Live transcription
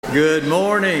Good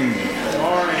morning. Good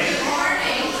morning.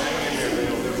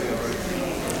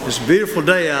 It's a beautiful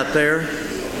day out there.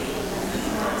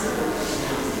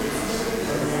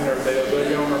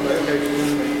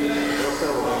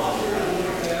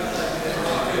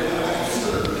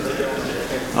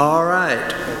 All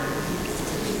right.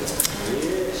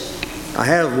 I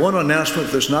have one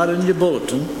announcement that's not in your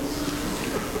bulletin.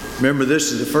 Remember,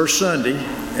 this is the first Sunday,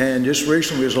 and just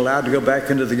recently was allowed to go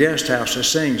back into the guest house to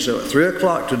sing. So at 3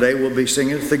 o'clock today, we'll be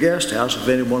singing at the guest house if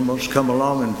anyone wants to come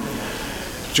along and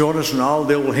join us in all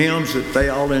the old hymns that they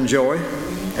all enjoy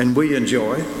and we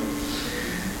enjoy.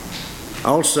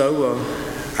 Also,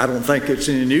 I don't think it's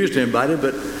any news to anybody,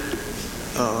 but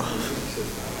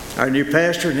our new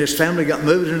pastor and his family got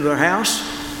moved into their house.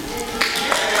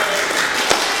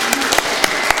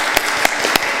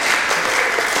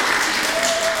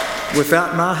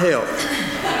 Without my help.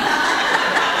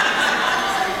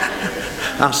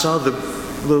 I saw the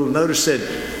little notice said,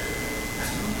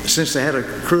 since they had a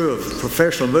crew of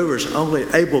professional movers, only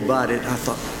able-bodied. I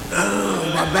thought,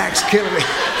 oh, my back's killing me.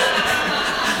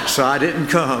 So I didn't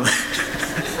come.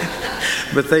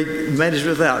 But they managed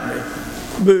without me.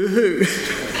 Boo-hoo.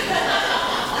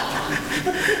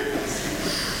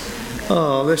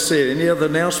 Oh, let's see. Any other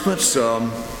announcements?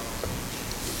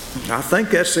 I think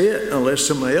that's it, unless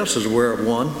somebody else is aware of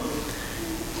one.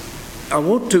 I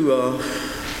want to,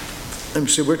 let me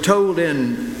see, we're told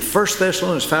in 1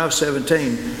 Thessalonians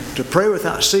 5:17 to pray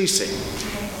without ceasing.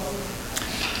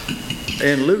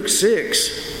 In Luke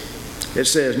 6, it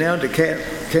says, now it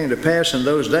came to pass in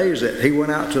those days that he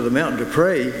went out to the mountain to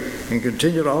pray and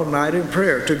continued all night in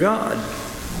prayer to God.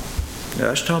 Now,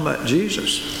 that's talking about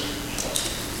Jesus.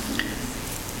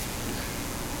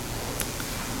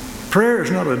 Prayer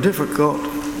is not difficult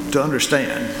to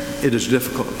understand. It is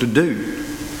difficult to do.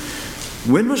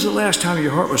 When was the last time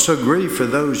your heart was so grieved for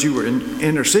those you were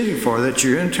interceding for that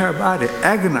your entire body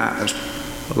agonized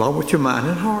along with your mind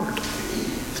and heart?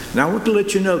 Now I want to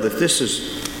let you know that this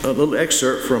is a little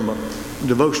excerpt from a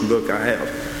devotion book I have,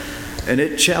 and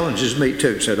it challenges me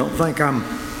too, so don't think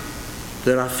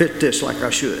that I fit this like I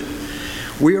should.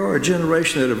 We are a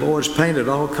generation that avoids pain at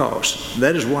all costs.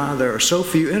 That is why there are so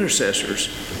few intercessors.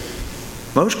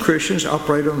 Most Christians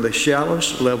operate on the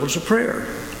shallowest levels of prayer,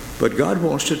 but God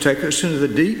wants to take us into the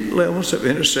deep levels of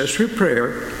intercessory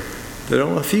prayer that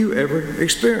only a few ever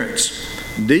experience.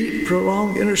 Deep,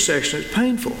 prolonged intercession is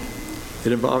painful.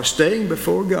 It involves staying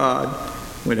before God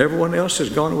when everyone else has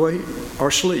gone away or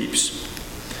sleeps.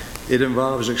 It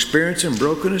involves experiencing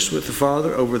brokenness with the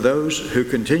Father over those who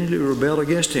continually rebel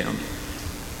against Him.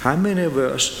 How many of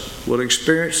us will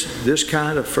experience this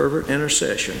kind of fervent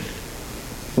intercession?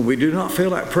 When we do not feel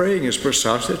like praying is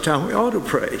precisely the time we ought to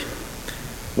pray.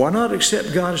 Why not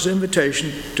accept God's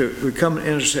invitation to become an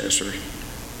intercessor?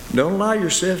 Don't allow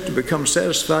yourself to become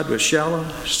satisfied with shallow,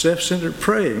 self-centered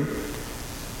praying.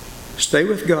 Stay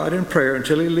with God in prayer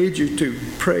until He leads you to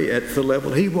pray at the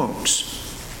level He wants.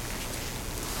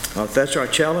 That's our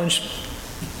challenge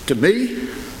to me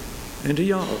and to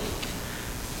y'all,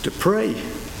 to pray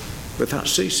without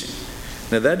ceasing.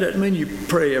 Now that doesn't mean you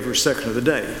pray every second of the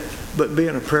day, but be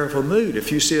in a prayerful mood.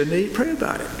 If you see a need, pray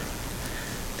about it.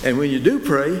 And when you do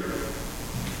pray,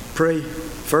 pray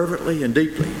fervently and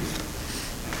deeply.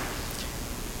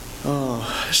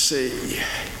 Let's see.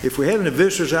 If we have any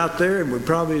visitors out there, and we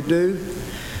probably do,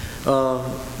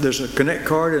 there's a Connect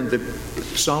card in the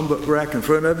songbook rack in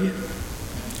front of you.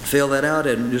 Fill that out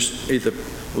and just either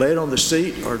lay it on the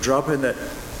seat or drop it in that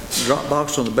drop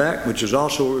box on the back, which is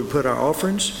also where we put our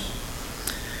offerings.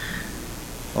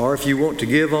 Or if you want to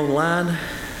give online,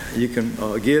 you can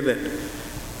give at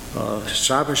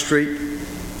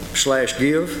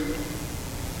CyberStreet/give.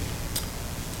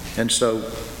 And so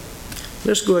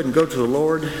let's go ahead and go to the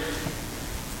Lord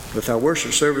with our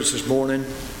worship service this morning.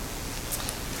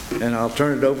 And I'll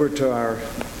turn it over to our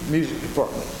music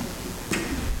department.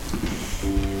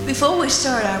 Before we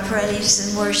start our praise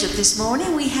and worship this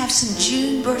morning, we have some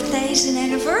June birthdays and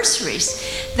anniversaries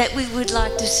that we would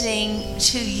like to sing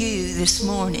to you this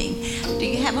morning. Do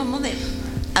you have them on there?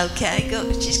 Okay,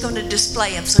 go. She's going to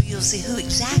display them so you'll see who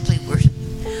exactly we're.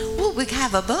 Well, we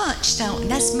have a bunch, don't we?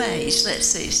 That's May's. Let's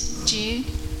see, June.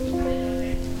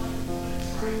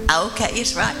 Okay,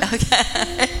 it's right.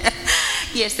 Okay.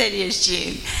 Yes, that is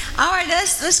June. All right,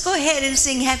 let's go ahead and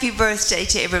sing happy birthday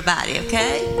to everybody,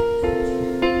 okay?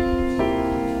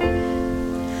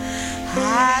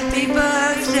 Happy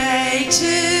birthday to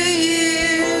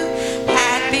you.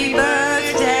 Happy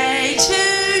birthday to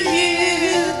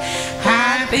you.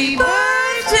 Happy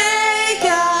birthday,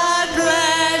 God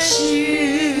bless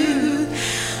you.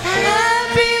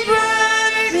 Happy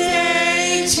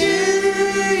birthday to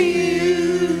you.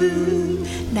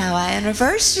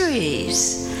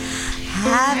 anniversaries.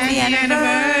 Happy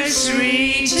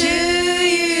anniversary to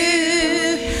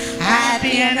you.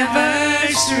 Happy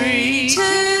anniversary to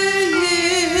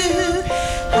you.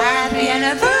 Happy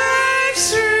anniversary.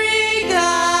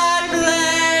 God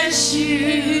bless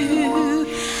you.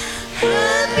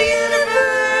 Happy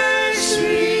anniversary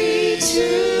to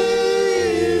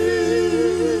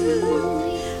you.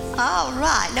 All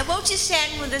right. Now, won't you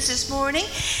stand with us this morning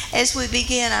as we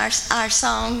begin our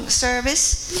song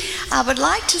service? I would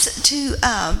like to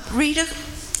read a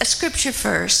scripture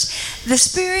first. The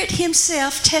Spirit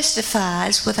Himself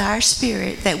testifies with our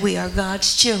spirit that we are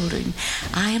God's children.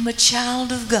 I am a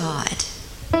child of God.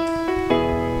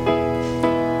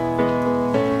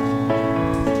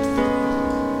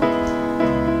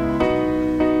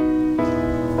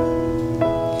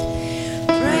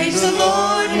 Praise the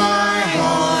Lord, my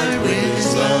heart with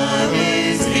His love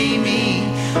is beaming.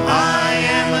 I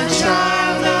am a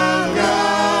child of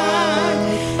God.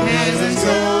 Heaven's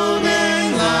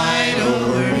golden light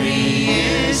over me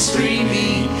is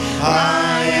streaming.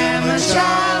 I am a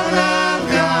child of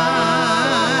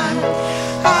God.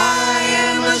 I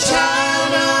am a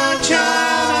child of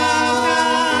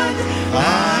God.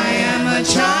 I am a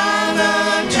child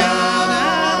of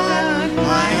God.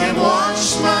 I have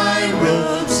washed my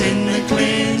robes in the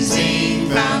cleansing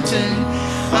fountain.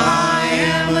 I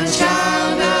am a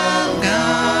child of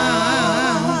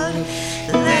God.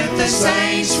 Let the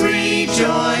saints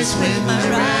rejoice with my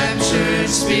raptured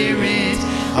spirit.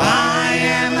 I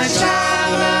am a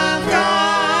child of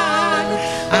God.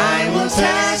 I will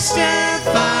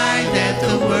testify that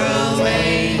the world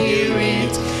may hear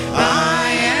it.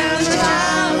 I am a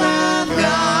child of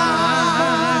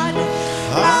God.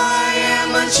 I am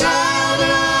a child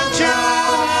of God.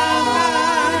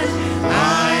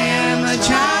 I am a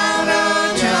child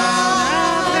of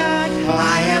God.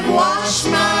 I have washed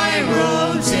my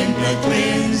robes in the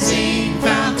cleansing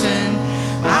fountain.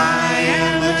 I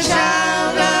am a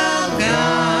child of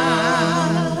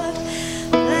God.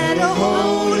 Let a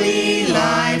holy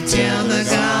life tell the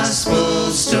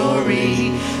gospel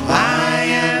story. I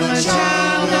am a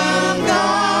child of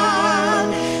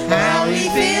God. How He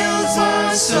fills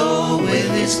my soul with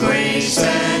His grace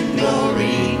and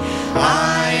glory.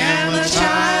 I am a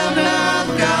child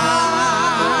of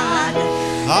God.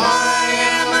 I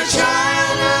am a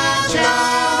child of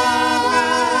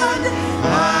God.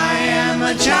 I am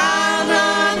a child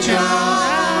of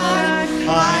God.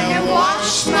 I have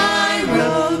washed my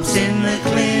robes in the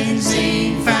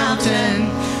cleansing fountain.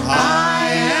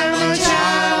 I am a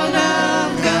child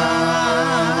of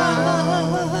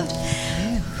God.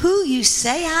 Who you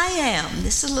say I am.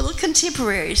 This is a little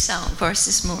contemporary song for us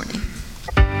this morning.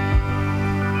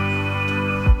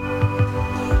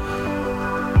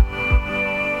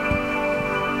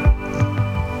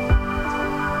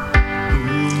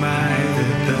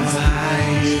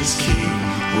 King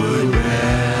would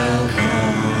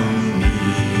welcome me.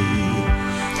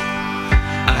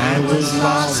 I was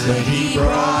lost, but He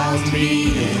brought me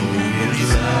in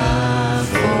His love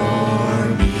for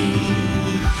me.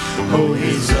 Oh,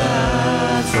 His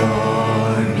love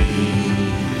for me.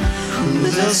 Who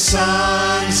the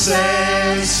Son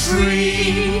sets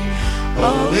free,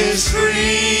 oh, is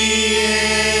free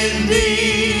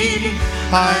indeed.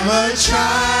 I'm a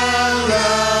child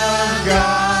of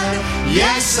God.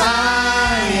 Yes, I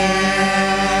am.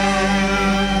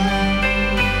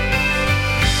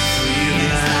 Freely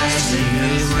lasting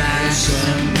His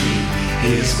ransom me,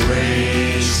 His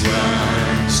grace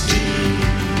runs deep.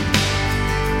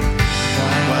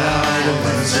 While I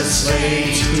was a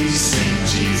slave to sin,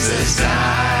 Jesus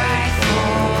died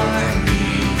for me.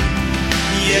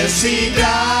 Yes, He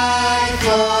died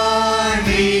for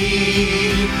me.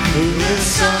 Who the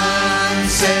Son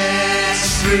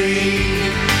sets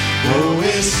free, oh,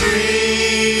 is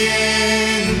free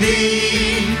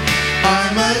indeed.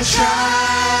 I'm a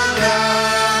child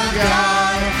of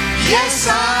God. Yes,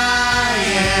 I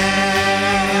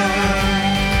am.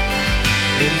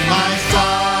 In my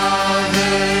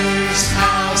Father's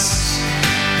house,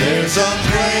 there's a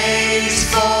place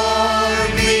for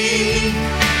me.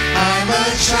 I'm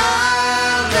a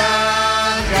child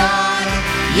of God.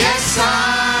 Yes, I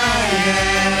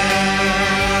am.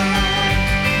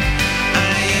 I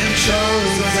am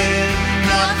chosen,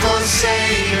 not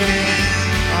forsaken.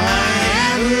 I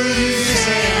am who you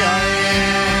say I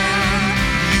am.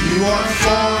 You are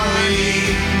for me,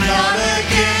 not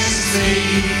against me.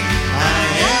 I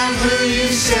am who you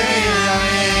say I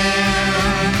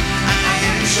am. I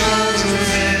am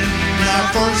chosen, not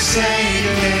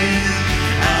forsaken.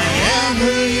 I am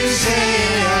who you say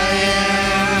I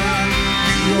am.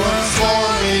 You are for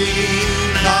me,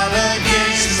 not against me.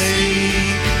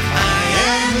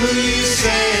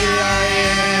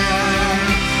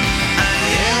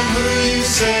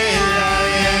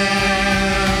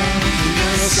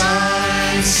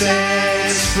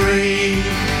 says free.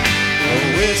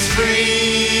 Oh, it's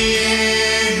free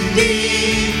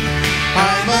indeed.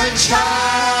 I'm a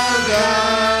child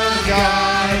of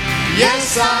God.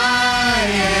 Yes, I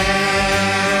am.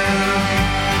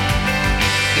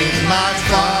 In my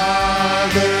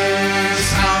Father's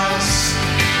house,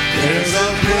 there's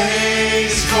a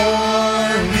place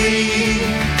for me.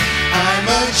 I'm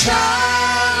a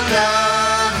child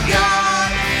of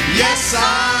God. Yes, I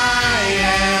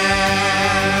am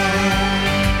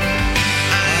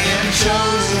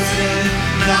chosen,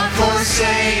 not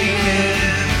forsaken.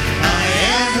 I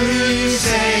am who you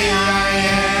say I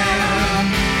am.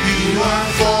 You are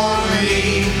for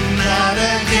me, not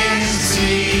against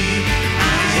me.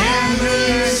 I am who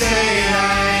you say I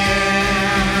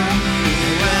am.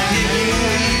 You are who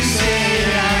you say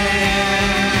I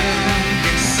am.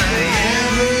 Yes, I am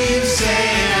who you say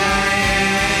I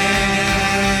am.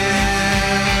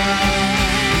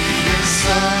 The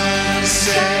Son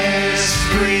says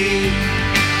free.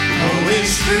 Oh,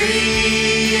 it's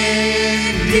free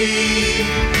indeed.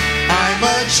 I'm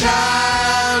a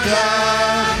child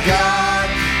of God.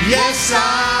 Yes,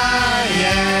 I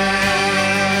am.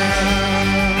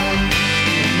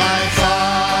 In my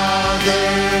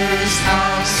Father's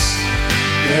house,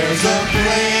 there's a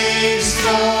place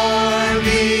for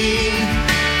me.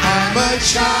 I'm a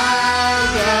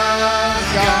child of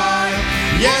God.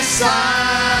 Yes, I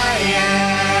am.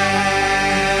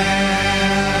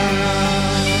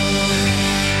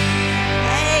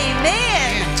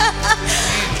 Amen.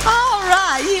 All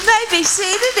right, you may be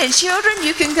seated, and children,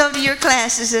 you can go to your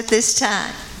classes at this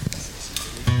time.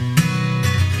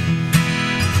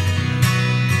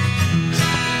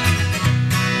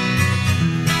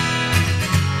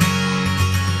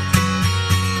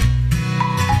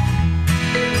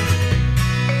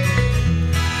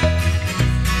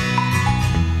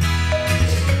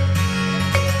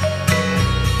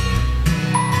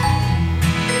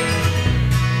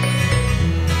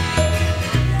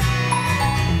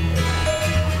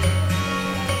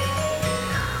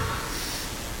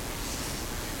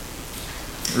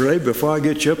 Ray, before I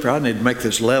get you up here, I need to make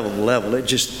this level. I can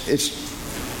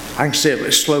see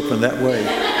it sloping that way.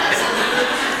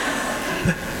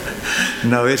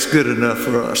 No, it's good enough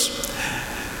for us.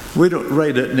 Ray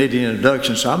doesn't need any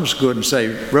introduction, so I'm just going to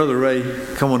say, Brother Ray,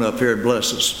 come on up here and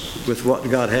bless us with what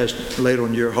God has laid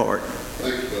on your heart.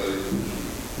 Thank you,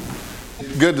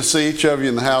 buddy. Good to see each of you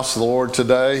in the house of the Lord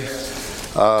today.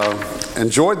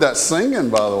 Enjoyed that singing,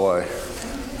 by the way.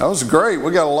 That was great.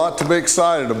 We got a lot to be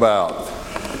excited about.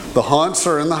 The Hunts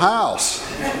are in the house.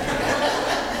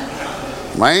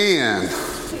 Man,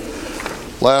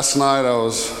 last night I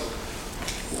was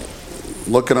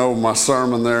looking over my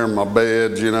sermon there in my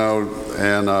bed,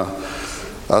 and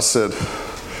I said,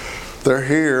 they're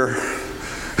here.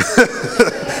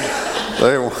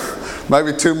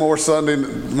 Maybe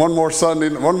one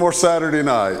more Saturday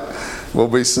night, we'll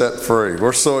be set free.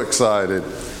 We're so excited.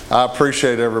 I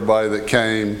appreciate everybody that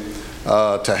came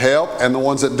to help, and the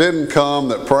ones that didn't come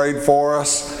that prayed for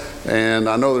us. And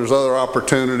I know there's other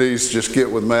opportunities. Just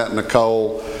get with Matt and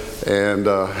Nicole and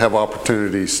have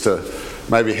opportunities to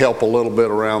maybe help a little bit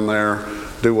around there,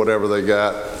 do whatever they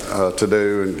got to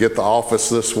do, and get the office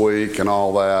this week and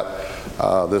all that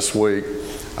this week.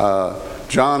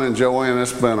 John and Joanne,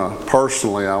 it's been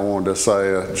personally, I wanted to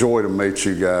say, a joy to meet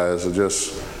you guys. I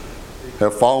just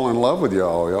have fallen in love with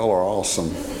y'all. Y'all are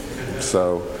awesome.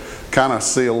 So kind of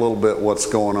see a little bit what's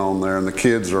going on there, and the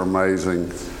kids are amazing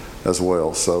as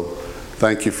well. So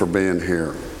thank you for being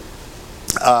here.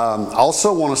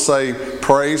 Also want to say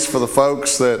praise for the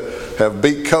folks that have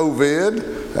beat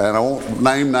COVID, and I won't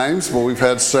name names, but we've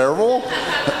had several.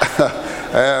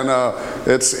 And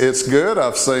it's good.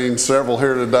 I've seen several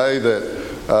here today that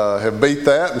have beat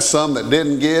that, and some that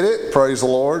didn't get it. Praise the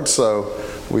Lord. So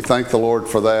we thank the Lord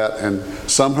for that. And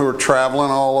some who are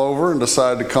traveling all over and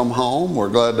decided to come home, we're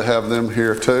glad to have them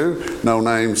here too. No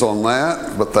names on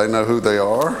that, but they know who they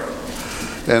are.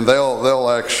 And they'll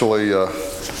actually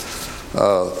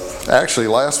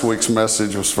last week's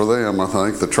message was for them, I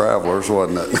think, the travelers,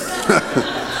 wasn't it?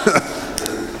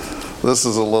 This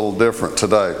is a little different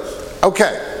today.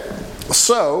 Okay,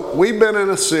 so we've been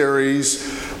in a series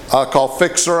called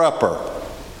Fixer Upper.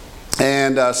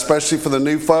 And especially for the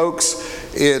new folks,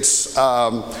 it's,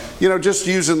 just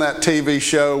using that TV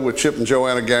show with Chip and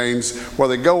Joanna Gaines where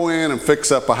they go in and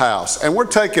fix up a house. And we're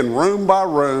taking room by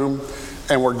room,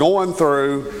 and we're going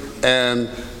through and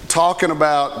talking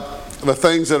about the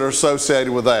things that are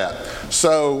associated with that.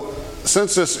 So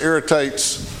since this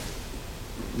irritates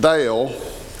Dale,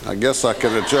 I guess I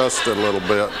could adjust it a little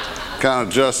bit, kind of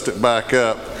adjust it back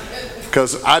up.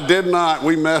 because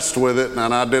we messed with it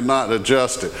and I did not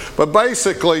adjust it. But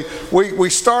basically, we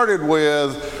started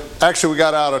with, actually we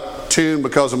got out of tune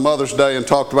because of Mother's Day and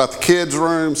talked about the kids'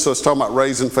 room, so it's talking about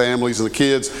raising families and the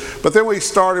kids. But then we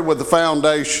started with the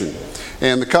foundation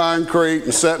and the concrete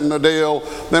and setting the deal.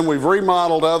 Then we've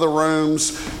remodeled other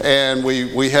rooms, and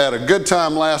we had a good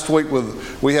time last week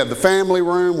we had the family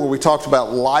room where we talked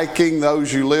about liking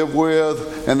those you live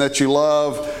with and that you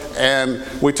love. And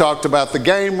we talked about the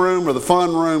game room or the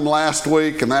fun room last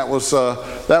week, and that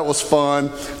was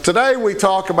fun. Today we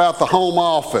talk about the home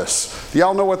office. Do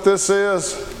y'all know what this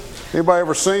is? Anybody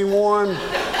ever seen one?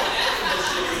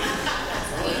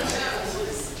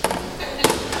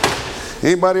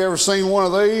 Anybody ever seen one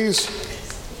of these?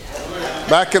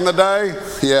 Back in the day?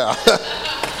 Yeah.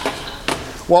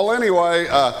 Well, anyway,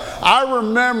 I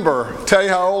remember, tell you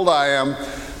how old I am,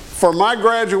 for my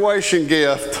graduation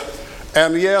gift.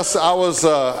 And yes, I was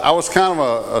kind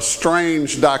of a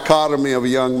strange dichotomy of a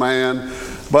young man,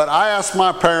 but I asked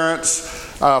my parents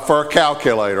for a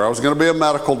calculator. I was going to be a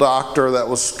medical doctor. That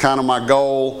was kind of my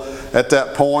goal at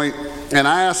that point. And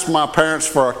I asked my parents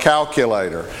for a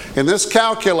calculator. And this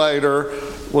calculator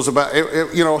was about,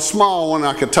 a small one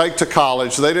I could take to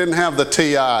college. They didn't have the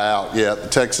TI out yet, the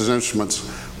Texas Instruments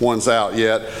one's out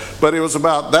yet. But it was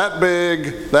about that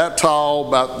big, that tall,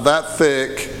 about that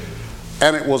thick.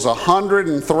 And it was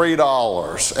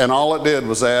 $103, and all it did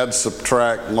was add,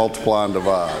 subtract, multiply, and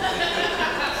divide.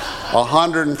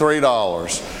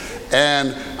 $103.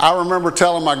 And I remember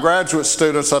telling my graduate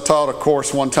students, I taught a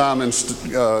course one time in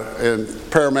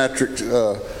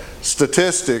parametric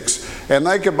statistics, and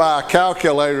they could buy a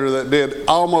calculator that did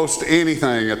almost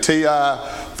anything, a TI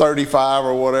 35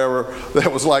 or whatever,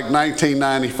 that was like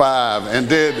 $19.95 and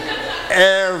did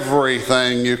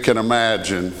everything you can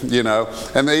imagine,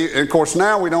 And of course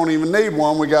now we don't even need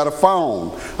one, we got a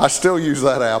phone. I still use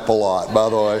that app a lot, by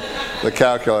the way, the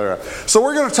calculator app. So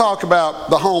we're going to talk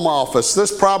about the home office.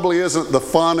 This probably isn't the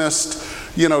funnest,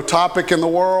 topic in the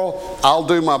world. I'll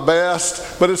do my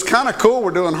best, but it's kind of cool.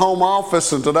 We're doing home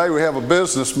office, and today we have a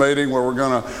business meeting where we're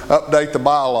going to update the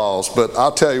bylaws, but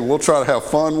I'll tell you, we'll try to have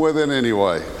fun with it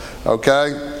anyway,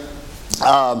 okay?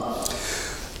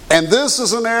 And this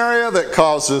is an area that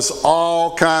causes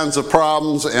all kinds of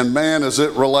problems, and man, is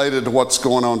it related to what's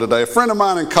going on today. A friend of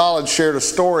mine in college shared a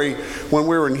story when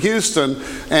we were in Houston,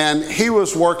 and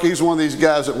he's one of these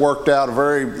guys that worked out, a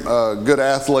very good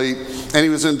athlete, and he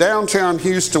was in downtown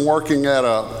Houston working at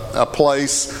a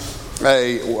place,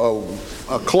 a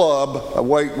club, a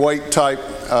weight type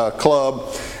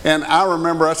club. And I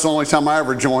remember that's the only time I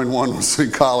ever joined one was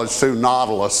in college too,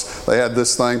 Nautilus. They had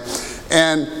this thing.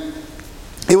 And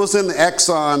it was in the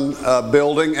Exxon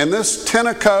building, and this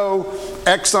Tenneco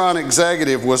Exxon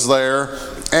executive was there,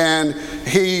 and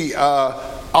he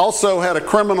also had a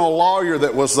criminal lawyer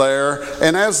that was there,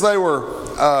 and as they were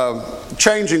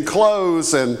changing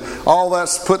clothes and all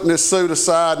that's, putting his suit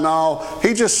aside and all,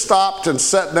 he just stopped and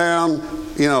sat down,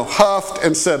 huffed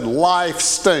and said, "Life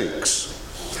stinks."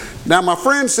 Now my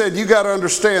friend said, you got to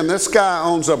understand, this guy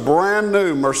owns a brand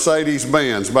new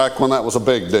Mercedes-Benz, back when that was a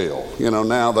big deal.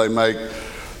 Now they make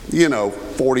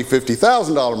 $40,000,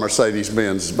 $50,000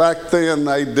 Mercedes-Benz. Back then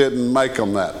they didn't make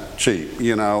them that cheap,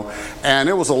 and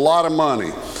it was a lot of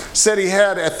money. Said he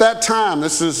had, at that time,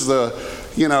 this is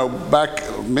back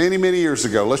many, many years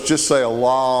ago, let's just say a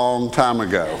long time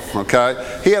ago, okay?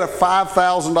 He had a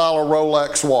 $5,000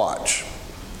 Rolex watch.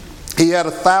 He had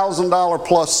a $1,000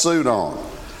 plus suit on.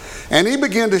 And he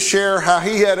began to share how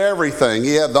he had everything.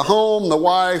 He had the home, the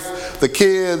wife, the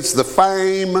kids, the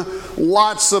fame,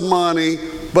 lots of money,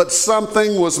 but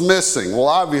something was missing. Well,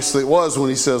 obviously it was when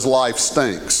he says life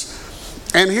stinks.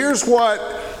 And here's what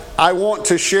I want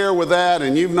to share with that,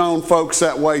 and you've known folks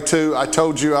that way too. I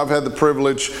told you I've had the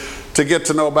privilege to get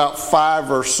to know about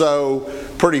 5 or so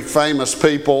pretty famous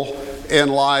people in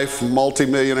life,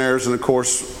 multimillionaires, and of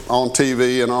course on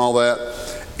TV and all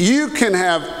that. You can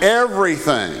have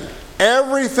everything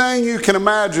you can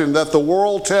imagine that the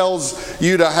world tells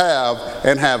you to have,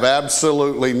 and have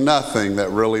absolutely nothing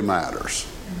that really matters.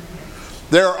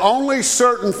 There are only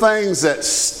certain things that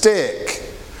stick.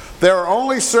 There are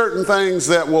only certain things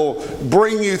that will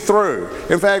bring you through.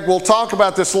 In fact, we'll talk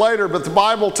about this later, but the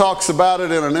Bible talks about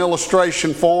it in an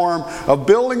illustration form of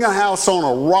building a house on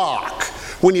a rock.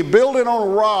 When you build it on a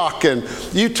rock and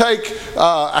you take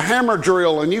a hammer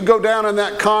drill and you go down in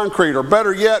that concrete, or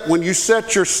better yet, when you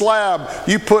set your slab,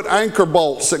 you put anchor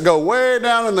bolts that go way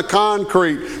down in the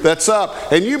concrete that's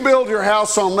up, and you build your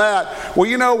house on that.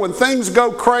 Well, when things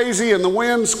go crazy and the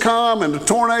winds come and the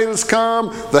tornadoes come,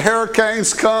 the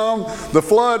hurricanes come, the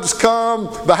floods come,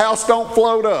 the house don't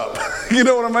float up. You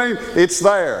know what I mean? It's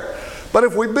there. But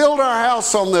if we build our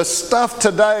house on this stuff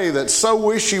today that's so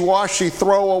wishy-washy,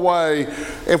 throw away,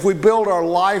 if we build our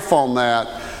life on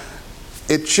that,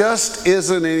 it just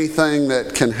isn't anything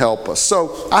that can help us.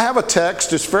 So I have a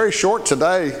text. It's very short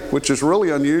today, which is really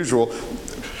unusual.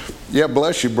 Yeah,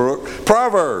 bless you, Brooke.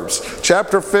 Proverbs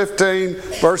chapter 15,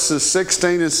 verses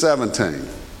 16 and 17.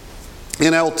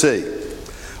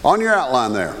 NLT. On your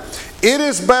outline there. It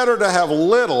is better to have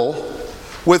little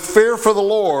with fear for the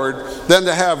Lord than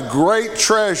to have great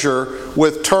treasure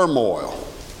with turmoil.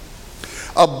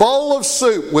 A bowl of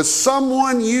soup with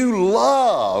someone you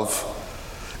love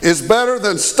is better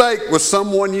than steak with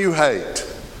someone you hate.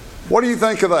 What do you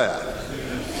think of that?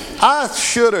 I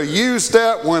should have used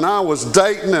that when I was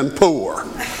dating and poor.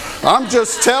 I'm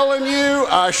just telling you,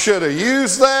 I should have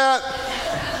used that.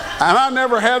 And I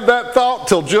never had that thought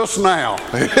till just now.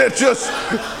 It just,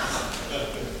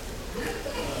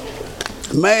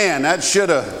 man, I should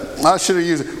have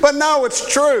used it. But no,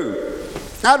 it's true.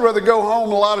 I'd rather go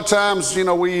home. A lot of times,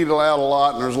 we eat out a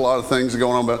lot and there's a lot of things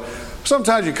going on. But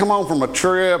sometimes you come home from a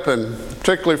trip, and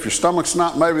particularly if your stomach's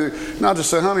not, maybe not,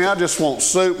 just say, honey, I just want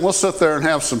soup. We'll sit there and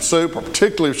have some soup, or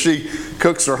particularly if she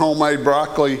cooks her homemade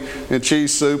broccoli and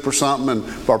cheese soup or something,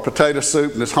 or potato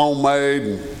soup and it's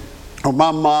homemade. Or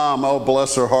my mom, oh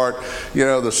bless her heart,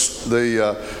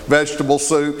 the vegetable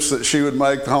soups that she would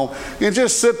make at home. You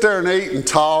just sit there and eat and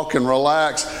talk and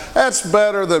relax. That's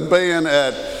better than being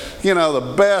at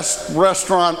the best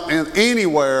restaurant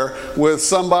anywhere with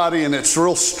somebody and it's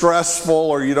real stressful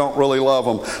or you don't really love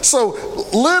them. So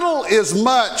little is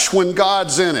much when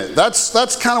God's in it.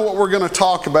 That's kind of what we're going to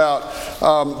talk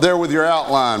about there with your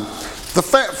outline. The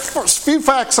few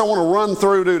facts I want to run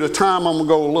through due to time, I'm going to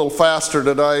go a little faster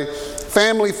today.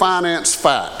 Family finance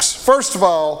facts. First of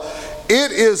all,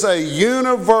 it is a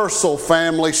universal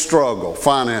family struggle,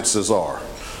 finances are.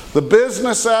 The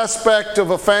business aspect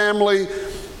of a family,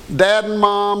 dad and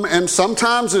mom, and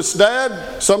sometimes it's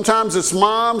dad, sometimes it's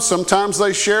mom, sometimes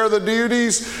they share the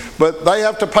duties, but they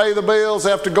have to pay the bills,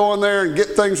 they have to go in there and get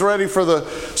things ready for the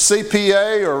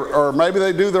CPA, or maybe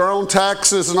they do their own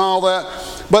taxes and all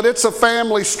that. But it's a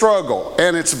family struggle,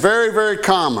 and it's very, very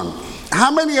common. How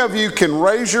many of you can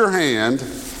raise your hand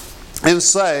and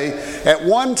say, at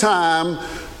one time,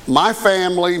 my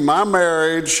family, my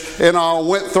marriage, and all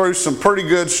went through some pretty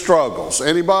good struggles?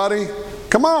 Anybody?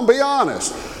 Come on, be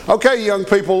honest. Okay, young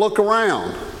people, look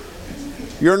around.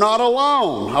 You're not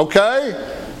alone, okay?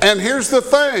 And here's the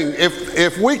thing.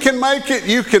 If we can make it,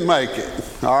 you can make it.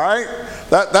 All right?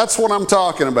 That's what I'm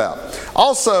talking about.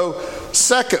 Also,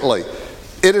 secondly,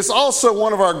 it is also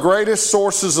one of our greatest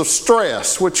sources of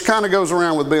stress, which kind of goes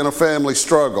around with being a family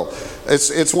struggle.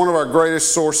 It's one of our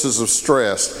greatest sources of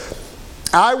stress.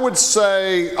 I would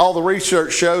say, all the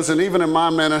research shows, and even in my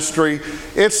ministry,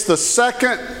 it's the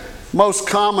second most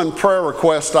common prayer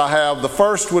request I have. The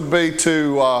first would be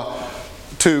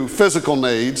to physical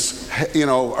needs,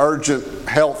 urgent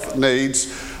health needs,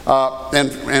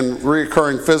 and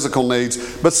reoccurring physical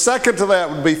needs. But second to that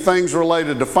would be things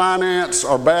related to finance,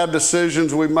 or bad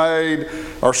decisions we made,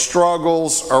 or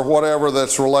struggles, or whatever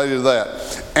that's related to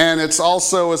that. And it's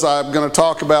also, as I'm going to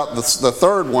talk about the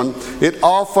third one, it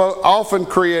often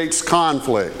creates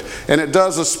conflict. And it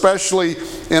does, especially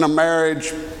in a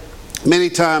marriage.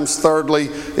 Many times, thirdly,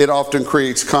 it often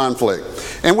creates conflict.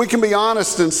 And we can be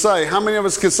honest and say, how many of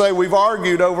us can say we've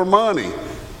argued over money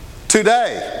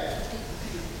today?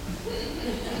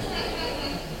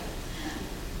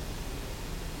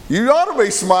 You ought to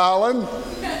be smiling.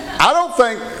 I don't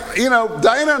think,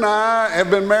 Dana and I have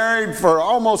been married for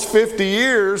almost 50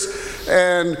 years,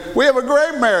 and we have a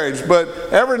great marriage, but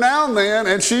every now and then,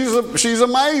 and she's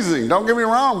amazing, don't get me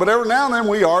wrong, but every now and then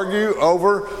we argue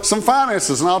over some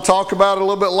finances, and I'll talk about it a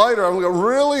little bit later. I'm going to go,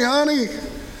 really, honey?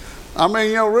 I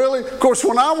mean, really? Of course,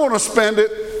 when I want to spend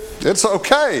it, it's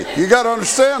okay. You got to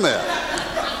understand that.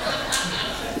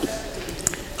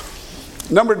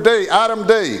 Item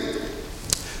D.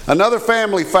 Another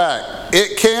family fact,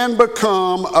 it can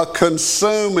become a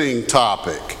consuming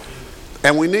topic.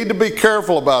 And we need to be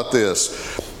careful about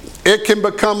this. It can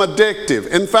become addictive.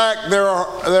 In fact, there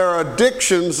are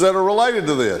addictions that are related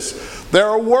to this. There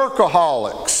are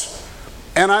workaholics.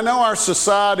 And I know our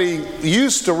society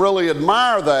used to really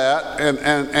admire that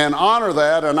and honor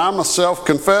that, and I'm a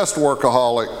self-confessed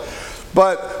workaholic.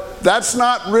 But that's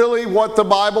not really what the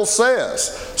Bible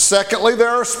says. Secondly, there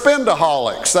are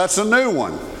spendaholics. That's a new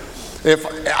one. If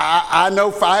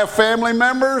I have family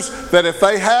members that if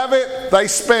they have it, they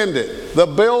spend it. The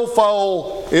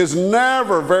billfold is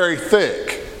never very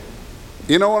thick.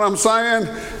 You know what I'm saying?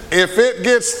 If it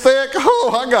gets thick,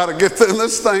 I got to get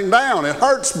this thing down. It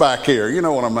hurts back here. You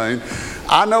know what I mean?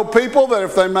 I know people that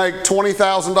if they make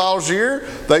 $20,000 a year,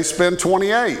 they spend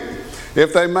 $28,000.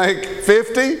 If they make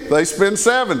 $50,000, they spend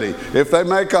 $70,000. If they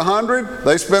make $100,000,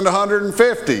 they spend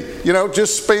 $150,000. You know,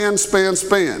 just spend.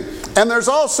 And there's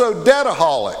also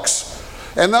debtaholics.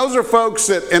 And those are folks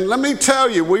that, and let me tell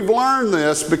you, we've learned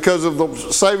this because of the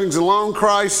savings and loan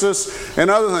crisis and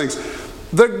other things.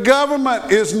 The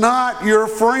government is not your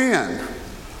friend.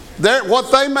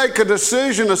 What they make a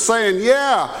decision of saying,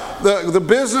 yeah, the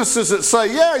businesses that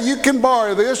say, yeah, you can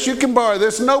borrow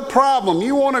this, no problem.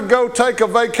 You want to go take a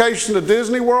vacation to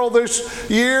Disney World this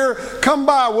year? Come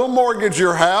by, we'll mortgage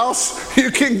your house.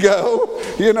 You can go,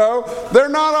 you know. They're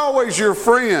not always your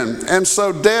friend. And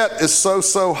so debt is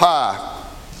so high.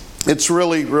 It's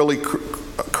really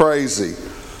crazy.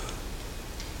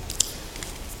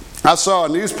 I saw a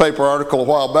newspaper article a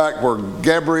while back where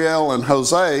Gabrielle and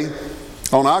Jose,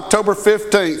 on October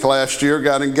 15th last year,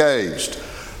 got engaged.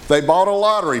 They bought a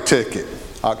lottery ticket,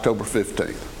 October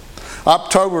 15th.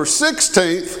 October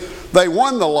 16th, they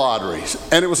won the lottery,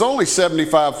 and it was only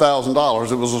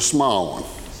 $75,000. It was a small one.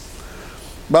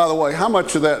 By the way, how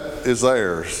much of that is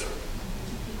theirs?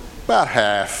 About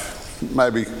half,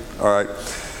 maybe. All right.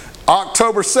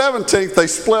 October 17th, they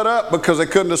split up because they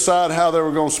couldn't decide how they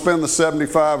were going to spend the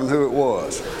 $75 and who it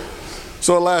was.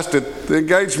 So it lasted, the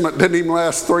engagement didn't even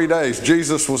last 3 days.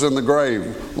 Jesus was in the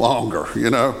grave longer,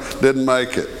 you know, didn't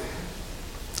make it.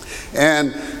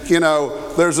 And, you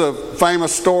know, there's a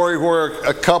famous story where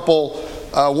a couple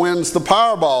wins the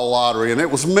Powerball lottery, and it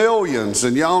was millions,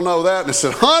 and y'all know that. And they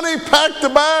said, honey, pack the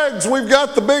bags, we've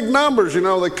got the big numbers, you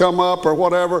know, they come up or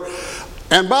whatever.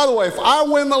 And by the way, if I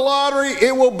win the lottery,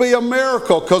 it will be a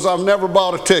miracle because I've never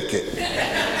bought a ticket.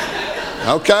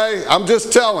 Okay? I'm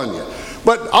just telling you.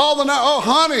 But oh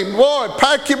honey, boy,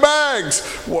 pack your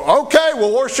bags. Well, okay,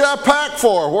 well, where should I pack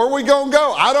for? Where are we going to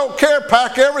go? I don't care,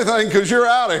 pack everything because you're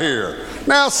out of here.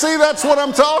 Now, see, that's what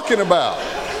I'm talking about.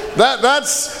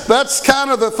 That's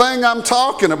kind of the thing I'm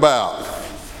talking about.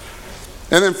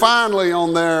 And then finally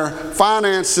on there,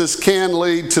 finances can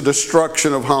lead to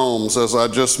destruction of homes, as I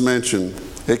just mentioned.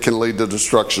 It can lead to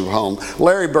destruction of homes.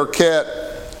 Larry Burkett,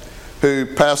 who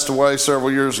passed away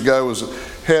several years ago, was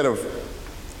head of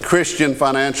Christian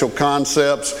Financial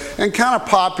Concepts and kind of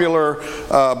popular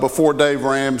before Dave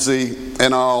Ramsey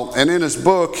and all. And in his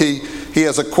book, he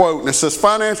has a quote, and it says,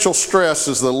 financial stress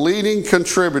is the leading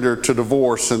contributor to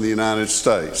divorce in the United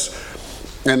States.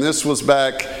 And this was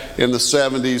back in the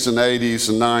 70s and 80s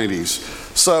and 90s.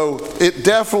 So it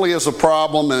definitely is a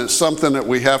problem, and it's something that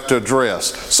we have to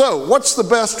address. So what's the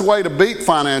best way to beat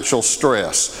financial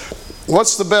stress?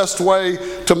 What's the best way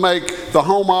to make the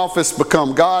home office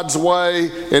become God's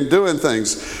way in doing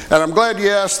things? And I'm glad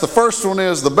you asked. The first one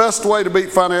is the best way to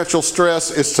beat financial stress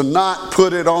is to not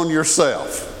put it on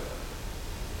yourself.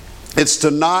 It's to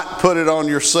not put it on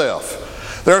yourself.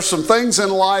 There are some things in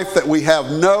life that we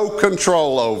have no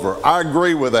control over. I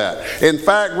agree with that. In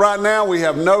fact, right now we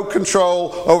have no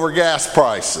control over gas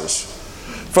prices.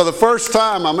 For the first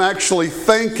time, I'm actually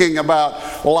thinking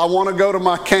about, well, I want to go to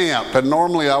my camp. And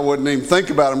normally I wouldn't even think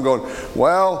about it. I'm going,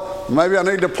 well, maybe I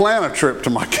need to plan a trip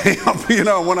to my camp. You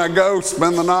know, when I go,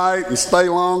 spend the night and stay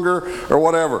longer or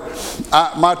whatever.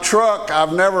 My truck,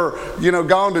 I've never,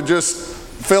 gone to just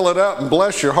fill it up, and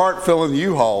bless your heart filling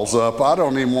U-Hauls up. I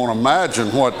don't even want to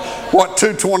imagine what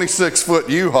two 26-foot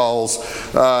U-Hauls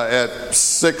at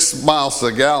 6 miles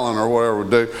a gallon or whatever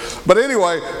would do. But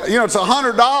anyway, it's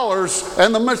 $100,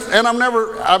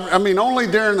 and only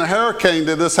during the hurricane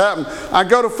did this happen. I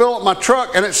go to fill up my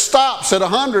truck, and it stops at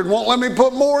 100, won't let me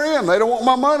put more in. They don't want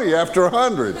my money after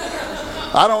 100.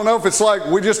 I don't know if it's like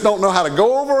we just don't know how to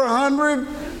go over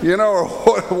 100. Or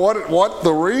what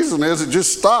the reason is. It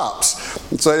just stops.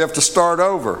 And so you have to start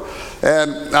over.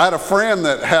 And I had a friend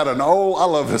that had I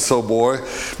love this old boy,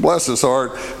 bless his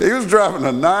heart. He was driving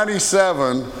a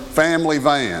 97 family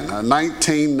van, a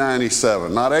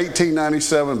 1997. Not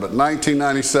 1897, but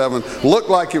 1997. Looked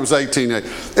like it was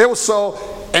 1880. It was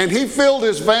and he filled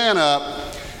his van up,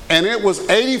 and it was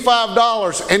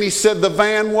 $85, and he said the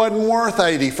van wasn't worth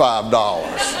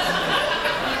 $85.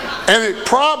 And it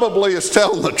probably is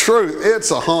telling the truth.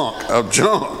 It's a hunk of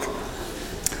junk.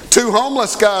 Two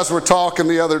homeless guys were talking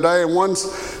the other day, and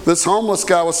this homeless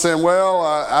guy was saying, well,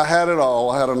 I had it all.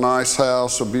 I had a nice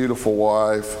house, a beautiful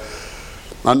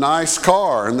wife, a nice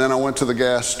car, and then I went to the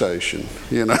gas station,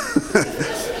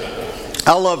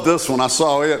 I love this one. I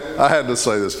saw it. I had to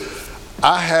say this.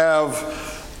 I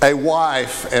have a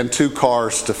wife and 2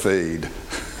 cars to feed.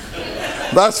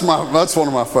 That's one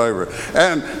of my favorite.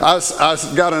 And I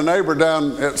got a neighbor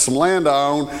down at some land I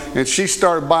own, and she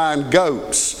started buying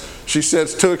goats. She said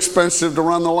it's too expensive to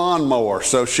run the lawnmower.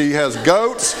 So she has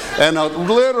goats and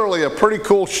literally a pretty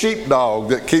cool sheepdog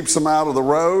that keeps them out of the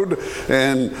road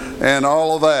and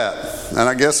all of that. And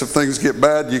I guess if things get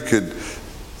bad, you could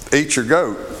eat your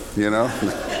goat, you know.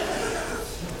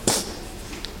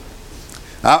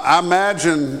 I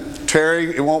imagine,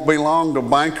 Terry, it won't be long till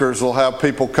bankers will have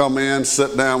people come in,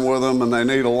 sit down with them, and they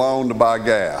need a loan to buy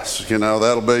gas. You know,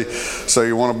 that'll be, so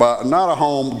you want to buy, not a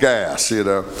home, gas, you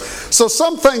know. So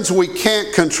some things we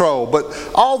can't control,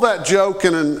 but all that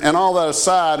joking and all that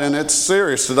aside, and it's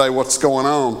serious today what's going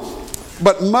on,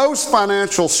 but most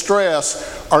financial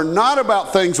stress are not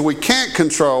about things we can't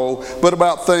control, but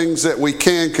about things that we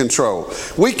can control.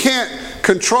 We can't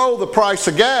control the price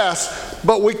of gas,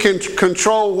 but we can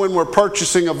control when we're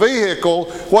purchasing a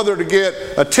vehicle, whether to get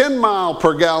a 10 mile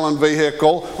per gallon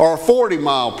vehicle or a 40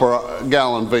 mile per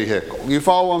gallon vehicle. You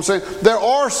follow what I'm saying? There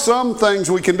are some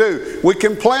things we can do. We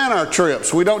can plan our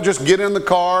trips. We don't just get in the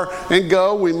car and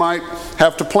go. We might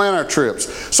have to plan our trips.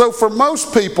 So for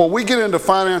most people, we get into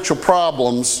financial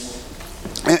problems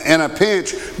and a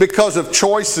pinch because of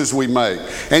choices we make.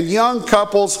 And young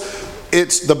couples,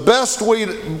 it's the best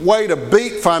way to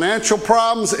beat financial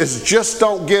problems is just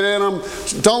don't get in them.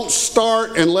 Don't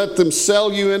start and let them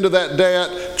sell you into that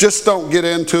debt. Just don't get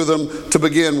into them to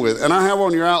begin with. And I have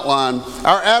on your outline,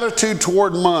 our attitude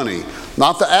toward money,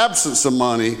 not the absence of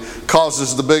money,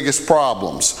 causes the biggest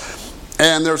problems.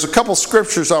 And there's a couple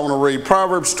scriptures I want to read.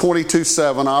 Proverbs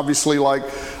 22:7, obviously like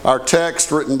our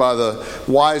text written by the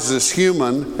wisest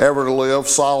human ever to live,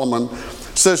 Solomon,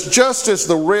 says, just as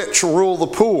the rich rule the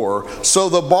poor, so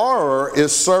the borrower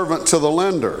is servant to the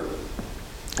lender.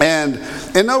 And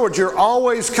in other words, you're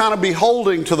always kind of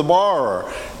beholding to the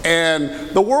borrower.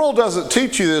 And the world doesn't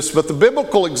teach you this, but the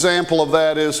biblical example of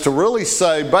that is to really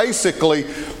say, basically,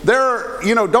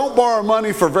 don't borrow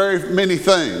money for very many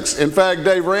things. In fact,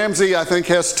 Dave Ramsey, I think,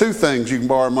 has two things you can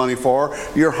borrow money for.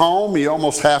 Your home, you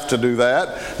almost have to do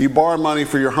that. You borrow money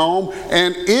for your home.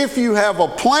 And if you have a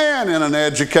plan in an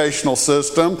educational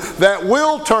system that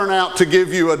will turn out to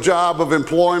give you a job of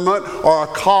employment or a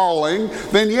calling,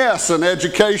 then yes, an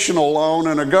educational loan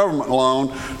and a government loan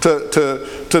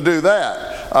to do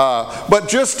that. But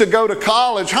just to go to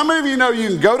college, how many of you know you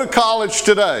can go to college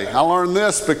today? I learned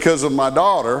this because of my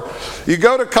daughter. You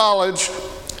go to college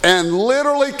and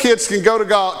literally kids can go to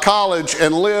college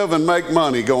and live and make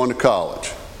money going to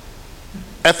college.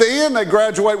 At the end they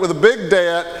graduate with a big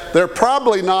debt. They're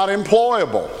probably not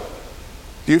employable.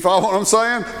 Do you follow what I'm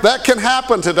saying? That can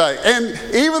happen today.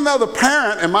 And even though the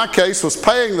parent, in my case, was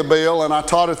paying the bill and I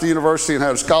taught at the university and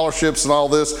had scholarships and all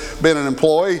this, been an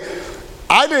employee,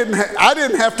 I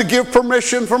didn't have to give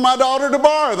permission for my daughter to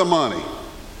borrow the money.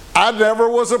 I never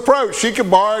was approached. She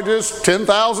could borrow just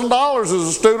 $10,000 as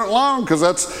a student loan because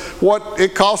that's what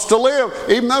it costs to live,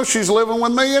 even though she's living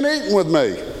with me and eating with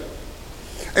me.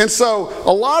 And so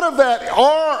a lot of that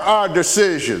are our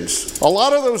decisions. A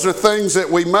lot of those are things that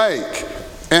we make,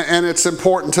 and it's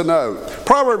important to note.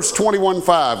 Proverbs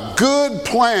 21:5, good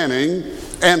planning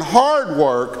and hard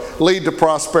work lead to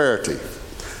prosperity.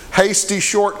 Hasty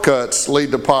shortcuts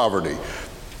lead to poverty.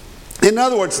 In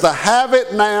other words, the have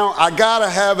it now, I gotta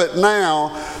have it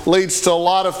now, leads to a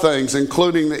lot of things,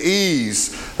 including the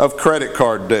ease of credit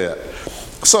card debt.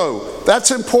 So that's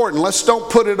important. Let's don't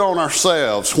put it on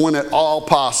ourselves when at all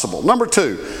possible. Number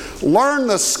 2, learn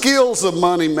the skills of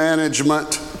money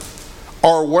management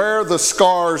or wear the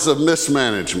scars of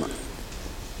mismanagement.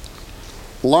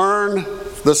 Learn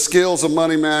the skills of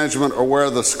money management or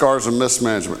wear the scars of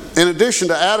mismanagement. In addition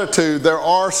to attitude, there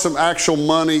are some actual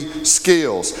money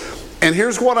skills. And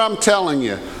here's what I'm telling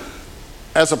you.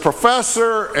 As a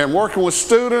professor and working with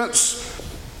students,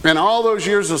 and all those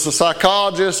years as a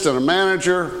psychologist and a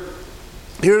manager,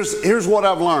 here's what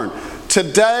I've learned.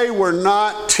 Today, we're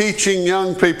not teaching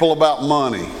young people about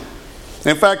money.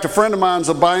 In fact, a friend of mine's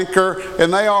a banker,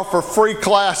 and they offer free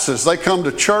classes. They come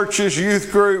to churches,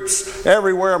 youth groups,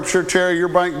 everywhere. I'm sure, Terry, your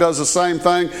bank does the same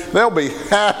thing. They'll be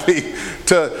happy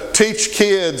to teach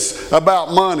kids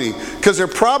about money because they're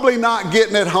probably not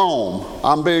getting it home.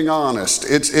 I'm being honest.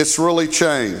 It's really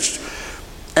changed.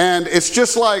 And it's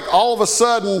just like all of a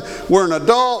sudden we're an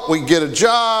adult, we get a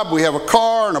job, we have a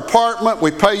car, an apartment, we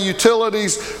pay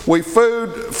utilities, we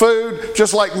food,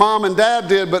 just like mom and dad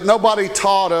did, but nobody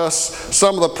taught us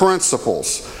some of the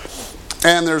principles.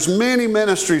 And there's many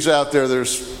ministries out there.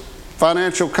 There's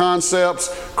Financial Concepts,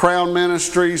 Crown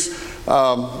Ministries.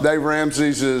 Dave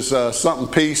Ramsey's is something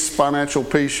Peace, Financial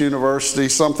Peace University,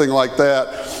 something like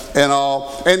that and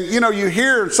all. And you know, you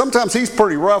hear sometimes he's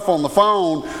pretty rough on the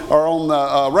phone or on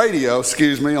the radio,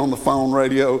 on the phone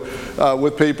radio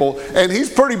with people. And he's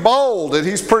pretty bold and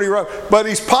he's pretty rough. But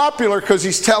he's popular because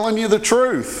he's telling you the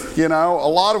truth. You know, a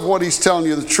lot of what he's telling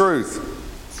you the truth.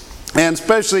 And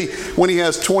especially when he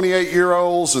has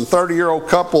 28-year-olds and 30-year-old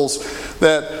couples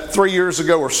that 3 years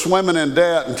ago were swimming in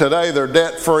debt and today they're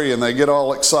debt-free and they get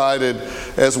all excited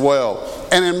as well.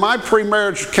 And in my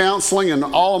pre-marriage counseling and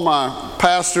all of my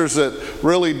pastors that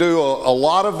really do a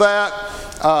lot of that,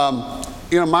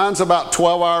 you know, mine's about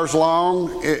 12 hours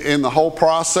long in the whole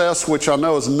process, which I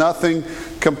know is nothing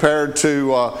compared to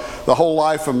the whole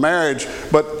life of marriage.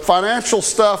 But financial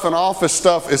stuff and office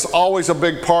stuff is always a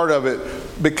big part of it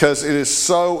because it is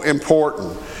so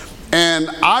important. And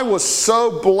I was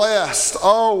so blessed.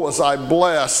 Oh, was I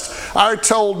blessed. I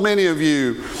told many of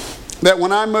you that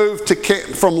when I moved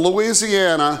from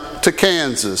Louisiana to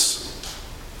Kansas,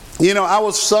 you know, I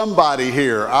was somebody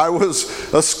here. I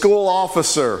was a school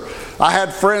officer. I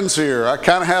had friends here. I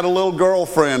kind of had a little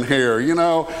girlfriend here. You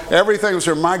know, everything was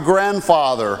here. My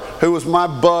grandfather, who was my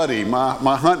buddy,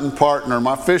 my hunting partner,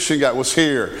 my fishing guy, was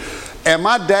here. And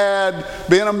my dad,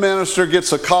 being a minister,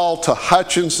 gets a call to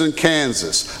Hutchinson,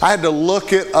 Kansas. I had to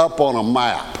look it up on a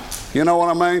map. You know what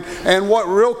I mean? And what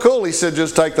real cool, he said,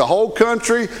 just take the whole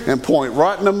country and point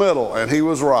right in the middle. And he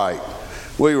was right.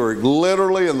 We were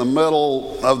literally in the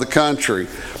middle of the country.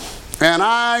 And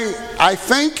I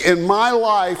think in my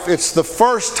life, it's the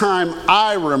first time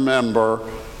I remember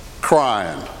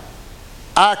crying.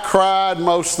 I cried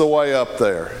most of the way up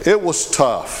there. It was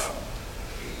tough.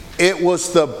 It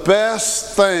was the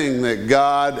best thing that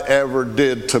God ever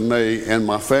did to me in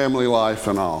my family life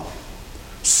and all.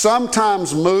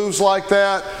 Sometimes moves like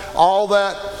that, all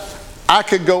that, I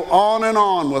could go on and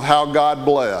on with how God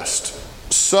blessed.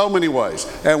 So many ways.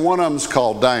 And one of them is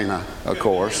called Dana, of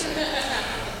course.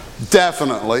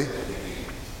 Definitely.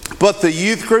 But the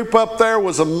youth group up there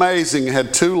was amazing. It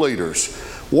had two leaders.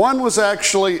 One was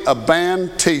actually a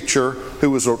band teacher who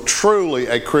was truly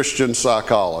a Christian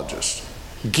psychologist,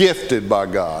 gifted by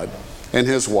God, and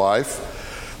his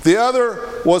wife. The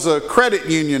other was a credit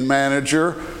union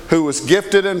manager who was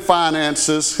gifted in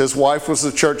finances. His wife was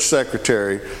the church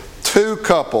secretary. Two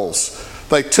couples.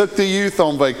 They took the youth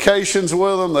on vacations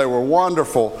with them. They were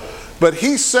wonderful. But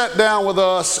he sat down with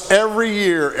us every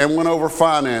year and went over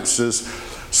finances.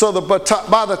 So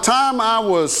by the time I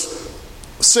was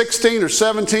 16 or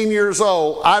 17 years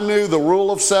old, I knew the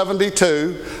rule of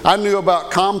 72. I knew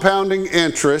about compounding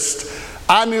interest.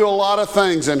 I knew a lot of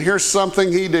things, and here's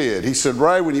something he did. He said,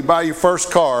 Ray, when you buy your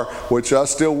first car, which I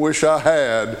still wish I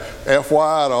had,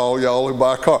 FYI to all y'all who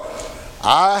buy a car,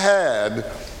 I had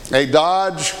a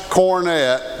Dodge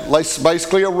Coronet,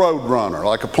 basically a Road Runner,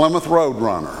 like a Plymouth Road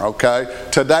Runner, okay?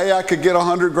 Today I could get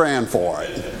 $100,000 for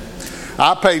it.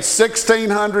 I paid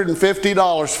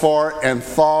 $1,650 for it and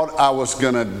thought I was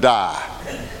going to die.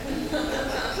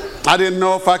 I didn't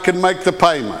know if I could make the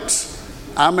payments.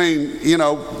 I mean, you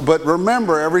know, but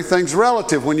remember, everything's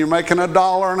relative. When you're making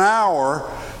 $1 an hour,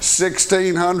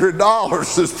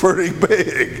 $1,600 is pretty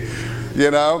big, you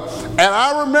know. And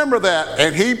I remember that.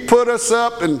 And he put us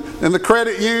up in the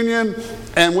credit union,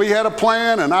 and we had a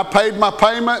plan, and I paid my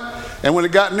payment. And when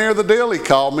it got near the deal, he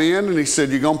called me in, and he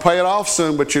said, you're going to pay it off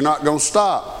soon, but you're not going to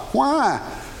stop. Why?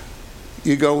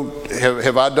 You go,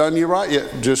 have I done you right? Yeah,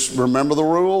 just remember the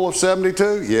rule of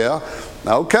 72? Yeah.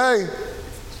 Okay.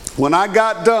 When I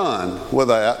got done with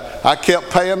that, I kept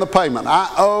paying the payment.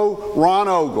 I owe Ron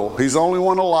Ogle, he's the only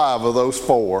one alive of those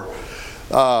four,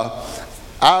 I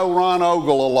owe Ron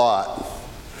Ogle a lot.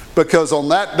 Because on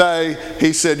that day,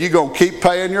 he said, you're going to keep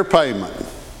paying your payment.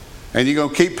 And you're going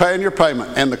to keep paying your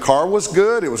payment. And the car was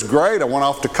good. It was great. I went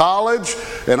off to college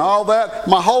and all that.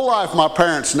 My whole life, my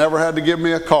parents never had to give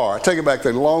me a car. I take it back.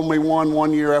 They loaned me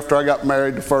one year after I got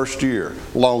married the first year.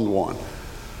 Loaned one.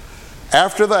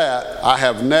 After that, I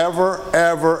have never,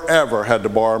 ever, ever had to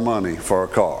borrow money for a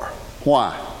car.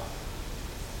 Why?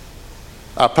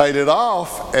 I paid it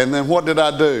off, and then what did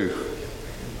I do?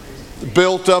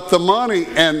 Built up the money,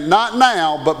 and not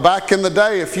now, but back in the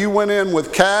day, if you went in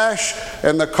with cash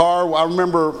and the car, I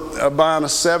remember buying a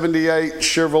 78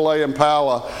 Chevrolet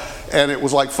Impala, and it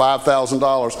was like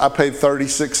 $5,000. I paid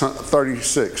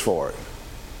 $3,600 for it,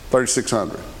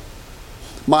 $3,600.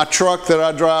 My truck that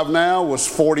I drive now was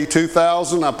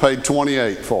 $42,000. I paid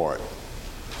 $28,000 for it.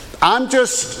 I'm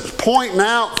just pointing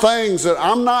out things that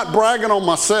I'm not bragging on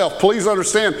myself. Please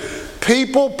understand,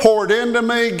 People poured into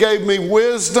me, gave me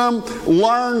wisdom,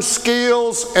 learned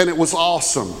skills, and it was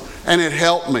awesome. And it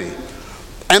helped me.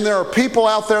 And there are people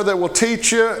out there that will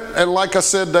teach you, and like I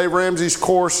said, Dave Ramsey's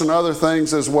course and other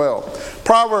things as well.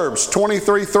 Proverbs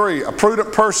 23:3, a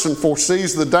prudent person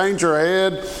foresees the danger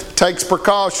ahead, takes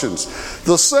precautions.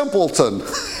 The simpleton,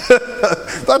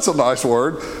 that's a nice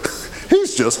word,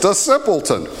 he's just a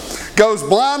simpleton, goes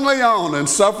blindly on and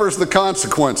suffers the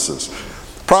consequences.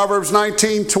 Proverbs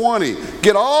 19:20,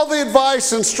 get all the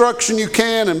advice, instruction you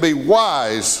can, and be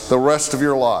wise the rest of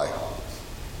your life.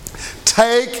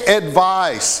 Take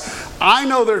advice. I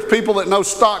know there's people that know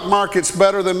stock markets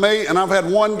better than me, and I've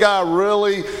had one guy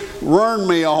really ruin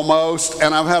me almost,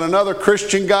 and I've had another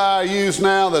Christian guy I use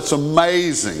now that's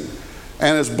amazing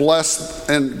and is blessed,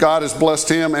 and God has blessed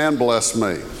him and blessed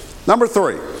me. Number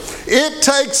 3, it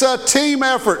takes a team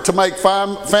effort to make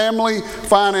family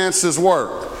finances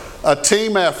work. A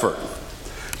team effort.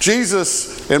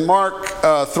 Jesus in Mark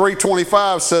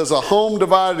 3:25 says, a home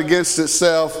divided against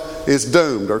itself is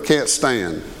doomed or can't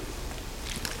stand.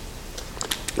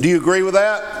 Do you agree with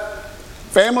that?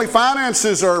 Family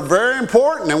finances are very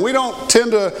important, and we don't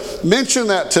tend to mention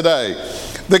that today.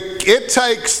 It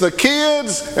takes the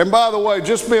kids, and by the way,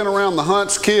 just being around the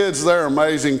Hunts kids, they're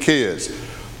amazing kids.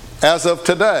 As of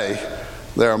today,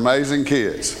 they're amazing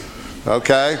kids.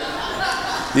 Okay?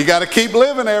 You got to keep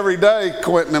living every day,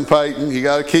 Quentin and Peyton. You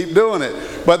got to keep doing it.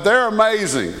 But they're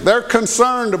amazing. They're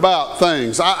concerned about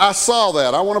things. I saw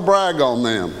that. I want to brag on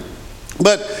them.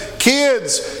 But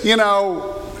kids, you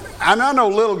know, and I know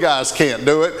little guys can't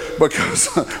do it because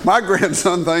my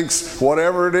grandson thinks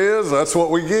whatever it is, that's what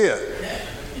we get.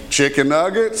 Chicken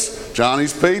nuggets,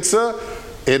 Johnny's Pizza,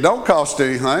 it don't cost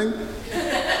anything.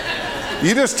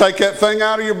 You just take that thing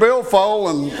out of your billfold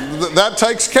and that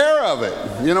takes care of it.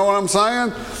 You know what I'm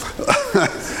saying?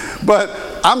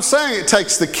 But I'm saying it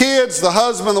takes the kids, the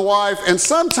husband, the wife, and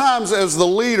sometimes as the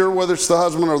leader, whether it's the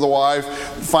husband or the wife,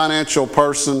 financial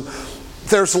person,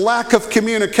 there's lack of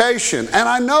communication. And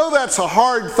I know that's a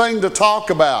hard thing to talk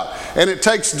about, and it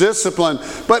takes discipline.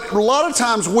 But a lot of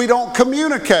times we don't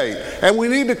communicate, and we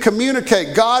need to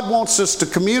communicate. God wants us to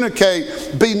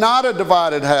communicate, be not a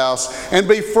divided house, and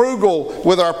be frugal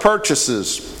with our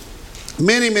purchases.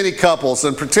 Many couples,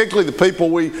 and particularly the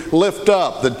people we lift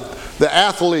up, the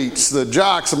athletes, the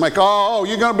jocks, and make, oh,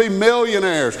 you're going to be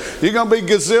millionaires. You're going to be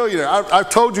gazillionaires. I've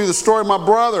told you the story of my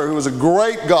brother who was a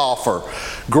great golfer.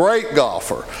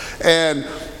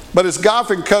 But his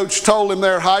golfing coach told him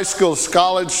their high school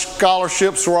college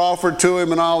scholarships were offered to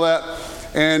him and all that.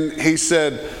 And he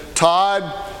said, Todd,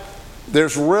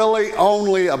 there's really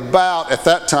only about, at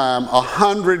that time,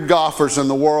 100 golfers in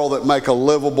the world that make a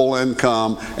livable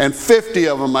income, and 50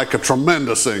 of them make a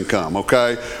tremendous income,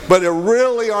 okay? But there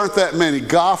really aren't that many.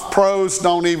 Golf pros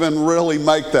don't even really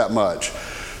make that much.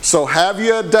 So have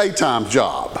you a daytime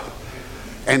job?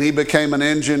 And he became an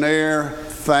engineer.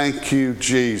 Thank you,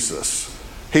 Jesus.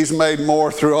 He's made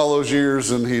more through all those years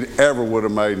than he ever would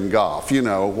have made in golf. You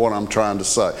know what I'm trying to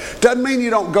say. Doesn't mean you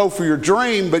don't go for your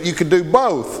dream, but you can do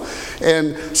both.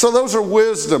 And so those are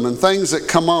wisdom and things that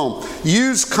come on.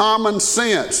 Use common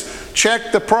sense.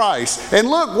 Check the price. And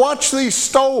look, watch these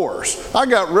stores. I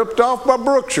got ripped off by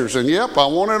Brookshire's, and yep, I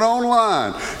want it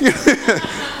online.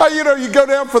 You know, you go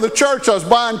down for the church, I was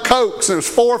buying Cokes, and it was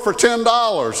 4 for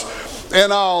 $10.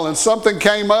 And all, and something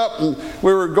came up, and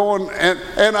we were going,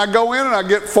 and I go in and I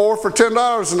get 4 for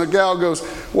 $10, and the gal goes,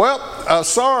 well,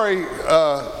 sorry,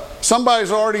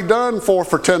 somebody's already done 4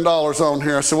 for $10 on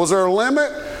here. I said, was there a limit?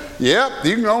 Yep,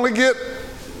 you can only get,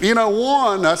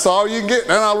 one, that's all you get.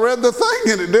 And I read the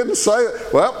thing and it didn't say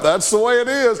it. Well, that's the way it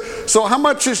is. So how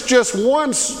much is just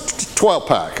one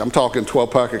 12-pack? I'm talking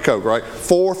 12-pack of Coke, right?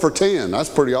 4 for $10, that's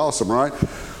pretty awesome, right?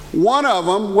 One of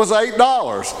them was $8.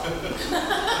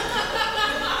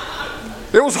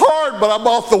 It was hard, but I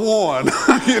bought the one,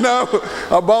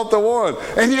 I bought the one.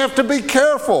 And you have to be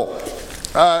careful.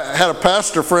 I had a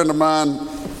pastor friend of mine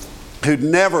who'd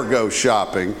never go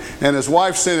shopping, and his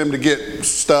wife sent him to get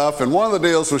stuff, and one of the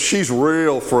deals was she's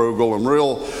real frugal and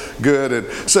real good,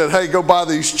 and said, hey, go buy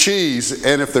these cheese,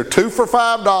 and if they're 2 for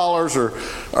 $5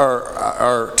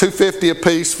 or $2.50 a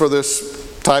piece for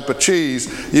this type of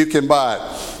cheese, you can buy it.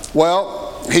 Well,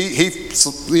 he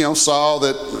saw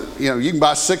that you can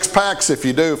buy 6 packs if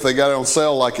you do, if they got it on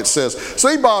sale like it says. So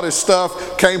he bought his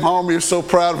stuff, came home, he was so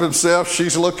proud of himself.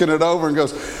 She's looking it over and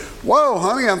goes, whoa,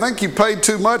 honey, I think you paid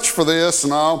too much for this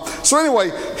and all. So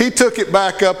anyway, he took it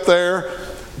back up there,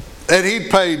 and he'd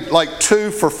paid like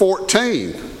 2 for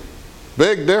 $14.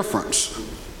 Big difference,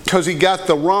 because he got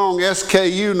the wrong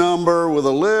SKU number with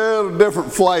a little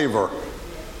different flavor.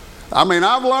 I mean,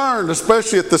 I've learned,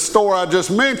 especially at the store I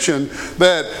just mentioned,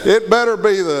 that it better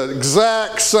be the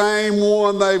exact same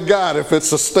one they've got if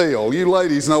it's a steal. You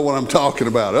ladies know what I'm talking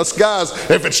about. Us guys,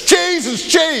 if it's cheese, it's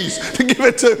cheese. Give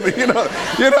it to me, you know.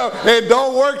 It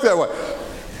don't work that way.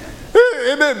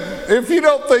 And then, if you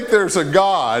don't think there's a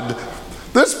God,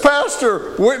 this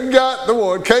pastor went and got the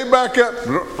one, came back up,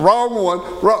 wrong one.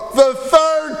 The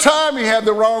third time he had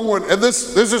the wrong one, and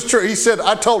this is true. He said,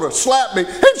 I told her, slap me,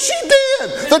 and she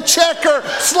did. The checker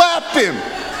slapped him.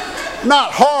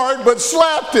 Not hard, but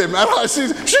slapped him. And I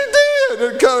said, she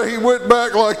did. And kind of he went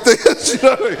back like this, you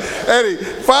know. And he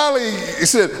finally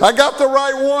said, I got the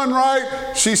right one,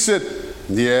 right? She said,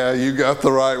 yeah, you got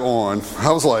the right one.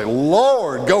 I was like,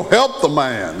 Lord, go help the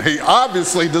man. He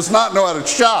obviously does not know how to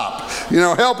shop.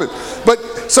 Help him.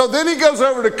 But so then he goes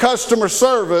over to customer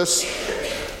service,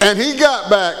 and he got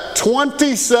back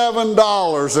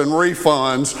 $27 in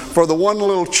refunds for the one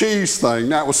little cheese thing.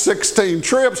 That was 16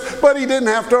 trips, but he didn't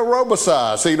have to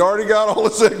aerobicize. He'd already got all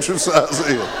his exercise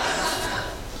in.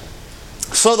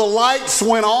 So the lights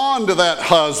went on to that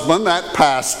husband, that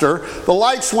pastor. The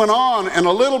lights went on, and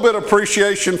a little bit of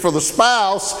appreciation for the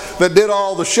spouse that did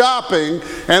all the shopping,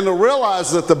 and to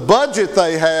realize that the budget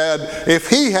they had, if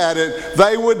he had it,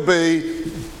 they would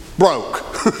be broke.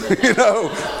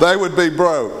 They would be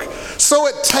broke. So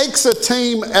it takes a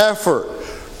team effort.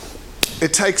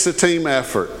 It takes a team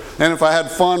effort. And if I had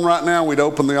fun right now, we'd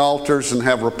open the altars and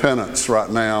have repentance right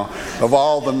now of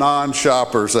all the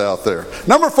non-shoppers out there.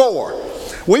 Number 4.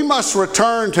 We must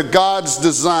return to God's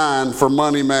design for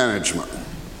money management.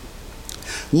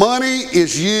 Money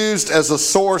is used as a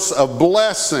source of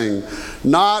blessing,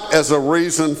 not as a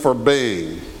reason for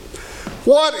being.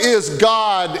 What is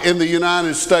God in the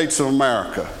United States of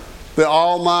America? The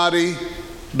almighty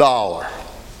dollar.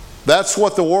 That's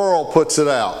what the world puts it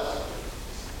out.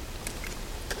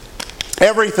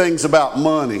 Everything's about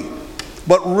money.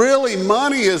 But really,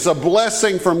 money is a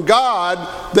blessing from God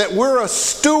that we're a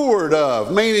steward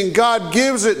of, meaning God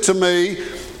gives it to me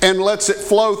and lets it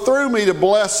flow through me to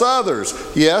bless others.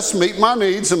 Yes, meet my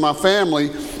needs and my family,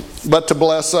 but to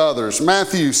bless others.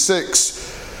 Matthew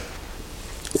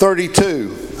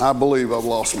 6:32. I believe I've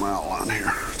lost my outline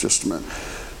here. Just a minute.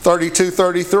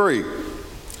 32:33.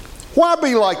 Why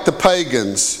be like the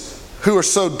pagans who are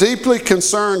so deeply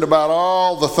concerned about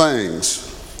all the things?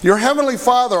 Your heavenly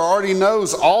Father already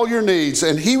knows all your needs,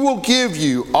 and He will give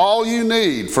you all you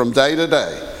need from day to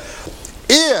day,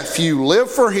 if you live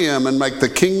for Him and make the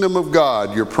kingdom of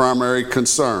God your primary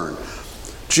concern.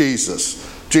 Jesus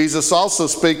also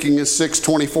speaking in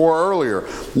 6:24 earlier,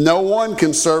 no one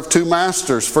can serve two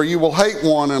masters, for you will hate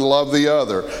one and love the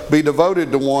other, be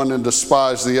devoted to one and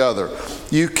despise the other.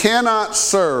 You cannot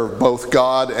serve both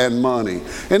God and money.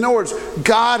 In other words,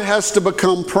 God has to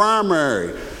become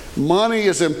primary. Money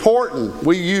is important.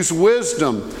 We use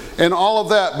wisdom and all of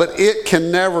that, but it can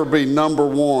never be number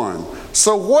one.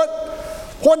 So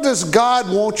what does God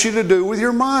want you to do with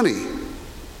your money?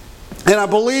 And I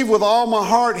believe with all my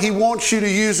heart He wants you to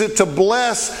use it to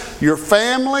bless your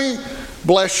family,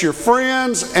 bless your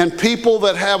friends, and people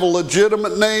that have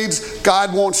legitimate needs.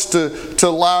 God wants to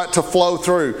allow it to flow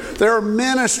through. There are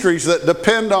ministries that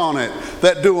depend on it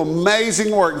that do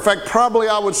amazing work. In fact, probably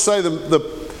I would say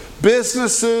the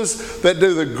businesses that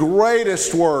do the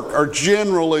greatest work are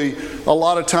generally, a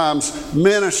lot of times,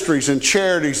 ministries and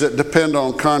charities that depend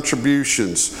on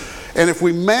contributions. And if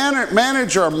we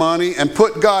manage our money and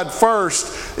put God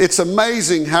first, it's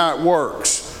amazing how it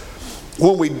works.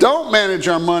 When we don't manage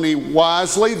our money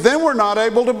wisely, then we're not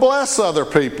able to bless other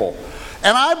people.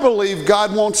 And I believe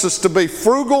God wants us to be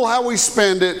frugal how we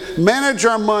spend it, manage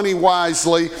our money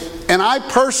wisely, and I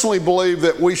personally believe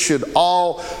that we should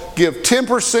all give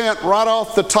 10% right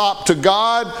off the top to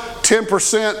God,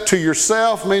 10% to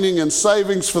yourself, meaning in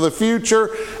savings for the future,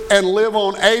 and live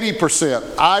on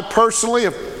 80%. I personally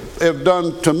have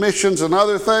done to missions and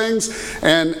other things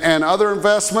and other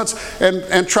investments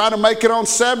and try to make it on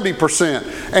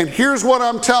 70%. And here's what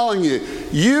I'm telling you.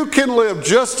 You can live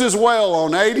just as well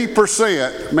on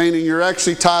 80%, meaning you're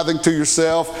actually tithing to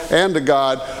yourself and to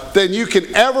God, than you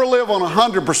can ever live on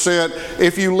 100%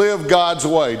 if you live God's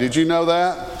way. Did you know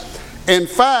that? In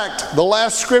fact, the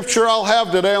last scripture I'll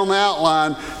have today on the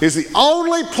outline is the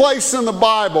only place in the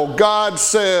Bible God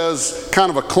says, kind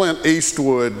of a Clint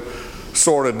Eastwood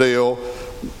sort of deal,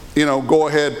 go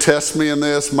ahead, test me in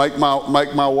this, make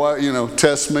my way,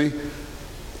 test me.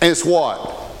 And it's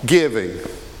what? Giving.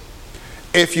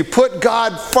 If you put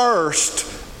God first,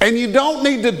 and you don't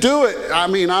need to do it. I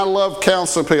mean, I love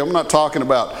counseling people. I'm not talking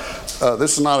about,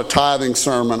 this is not a tithing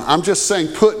sermon. I'm just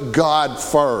saying put God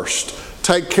first.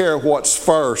 Take care of what's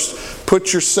first.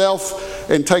 Put yourself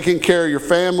in taking care of your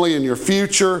family and your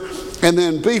future, and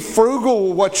then be frugal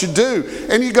with what you do.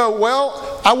 And you go,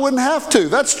 well, I wouldn't have to.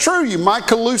 That's true. You might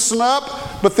could loosen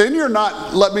up, but then you're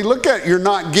not, let me look at it, you're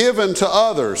not given to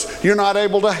others. You're not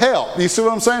able to help. You see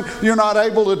what I'm saying? You're not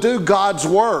able to do God's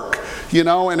work,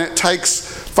 and it takes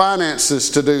finances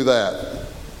to do that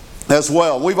as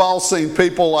well. We've all seen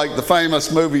people like the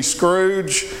famous movie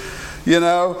Scrooge.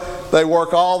 They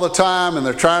work all the time and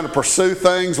they're trying to pursue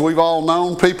things. We've all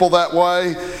known people that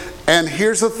way. And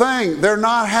here's the thing, they're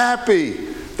not happy.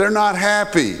 They're not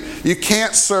happy. You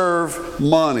can't serve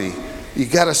money. You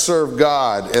got to serve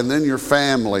God and then your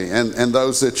family and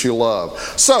those that you love.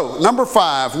 So, number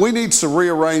 5, we need some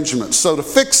rearrangements. So to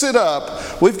fix it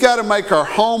up, we've got to make our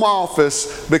home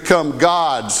office become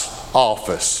God's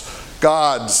office.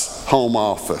 God's home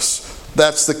office.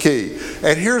 That's the key.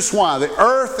 And here's why. The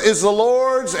earth is the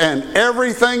Lord's and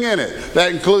everything in it.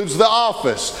 That includes the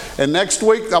office. And next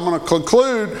week I'm going to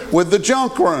conclude with the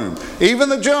junk room. Even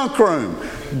the junk room.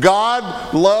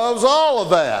 God loves all of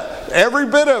that. Every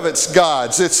bit of it's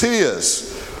God's. It's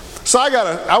His. So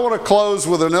I want to close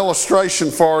with an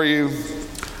illustration for you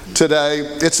today.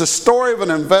 It's a story of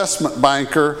an investment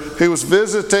banker who was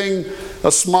visiting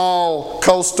a small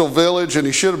coastal village, and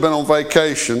he should have been on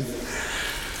vacation.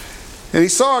 And he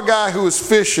saw a guy who was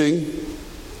fishing.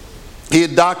 He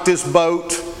had docked his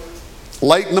boat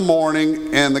late in the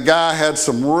morning, and the guy had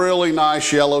some really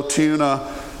nice yellow tuna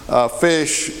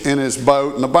fish in his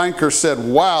boat. And the banker said,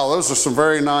 wow, those are some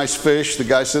very nice fish. The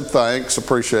guy said, thanks,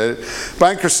 appreciate it.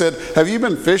 Banker said, have you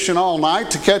been fishing all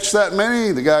night to catch that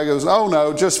many? The guy goes, oh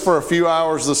no, just for a few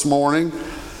hours this morning.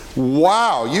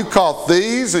 Wow, you caught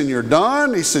these and you're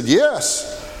done? He said,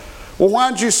 yes. Well,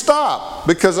 why'd you stop?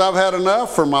 Because I've had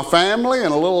enough for my family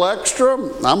and a little extra.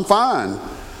 I'm fine.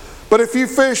 But if you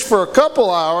fish for a couple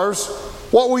hours,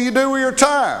 what will you do with your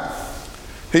time?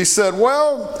 He said,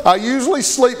 well, I usually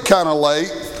sleep kind of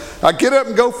late. I get up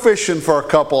and go fishing for a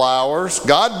couple hours.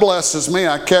 God blesses me.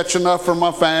 I catch enough for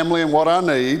my family and what I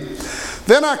need.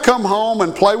 Then I come home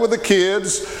and play with the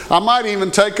kids. I might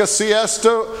even take a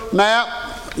siesta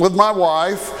nap with my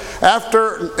wife.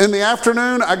 In the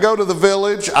afternoon, I go to the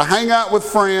village, I hang out with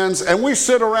friends, and we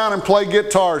sit around and play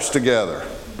guitars together.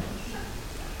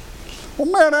 Well,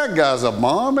 man, that guy's a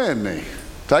bum, isn't he?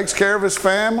 Takes care of his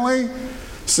family,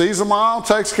 sees them all,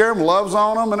 takes care of them, loves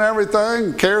on them and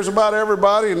everything, cares about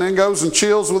everybody, and then goes and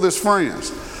chills with his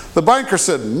friends. The banker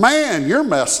said, man, you're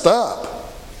messed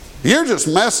up. You're just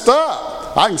messed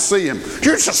up. I can see him.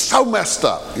 You're just so messed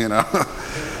up,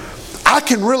 I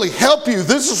can really help you.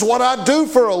 This is what I do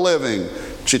for a living.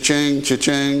 Cha-ching,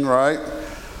 cha-ching, right?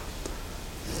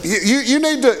 You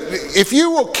need to, if you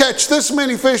will catch this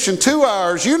many fish in 2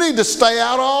 hours, you need to stay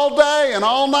out all day and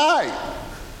all night.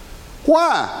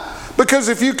 Why? Because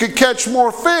if you could catch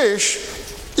more fish,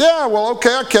 yeah, well,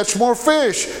 okay, I catch more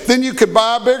fish. Then you could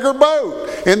buy a bigger boat.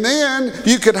 And then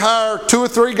you could hire 2 or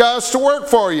 3 guys to work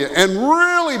for you and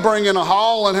really bring in a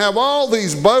haul and have all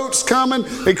these boats coming,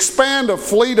 expand a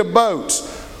fleet of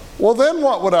boats. Well, then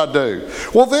what would I do?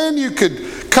 Well, then you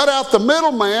could cut out the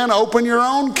middleman, open your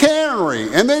own cannery,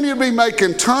 and then you'd be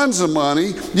making tons of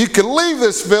money. You could leave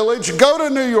this village, go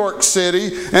to New York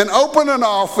City, and open an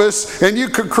office, and you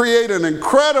could create an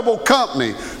incredible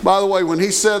company. By the way, when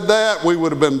he said that, we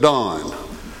would have been done,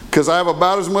 because I have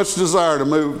about as much desire to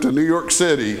move to New York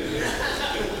City.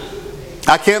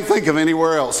 I can't think of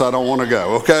anywhere else I don't want to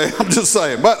go, okay? I'm just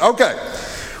saying, but okay.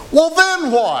 Well,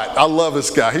 then what? I love this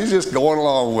guy. He's just going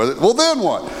along with it. Well, then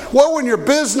what? Well, when your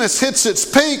business hits its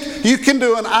peak, you can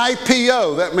do an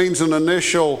IPO. That means an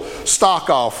initial stock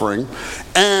offering.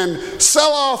 And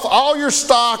sell off all your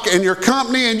stock and your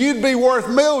company, and you'd be worth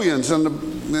millions. And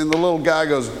the little guy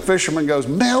goes, fisherman goes,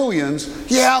 millions?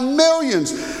 Yeah,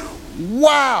 millions.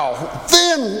 Wow.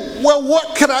 Then, well,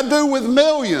 what could I do with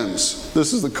millions?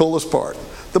 This is the coolest part.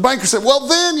 The banker said, well,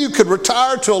 then you could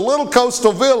retire to a little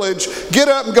coastal village, get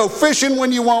up and go fishing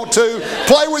when you want to,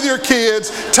 play with your kids,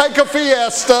 take a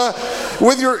fiesta,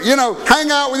 with your, hang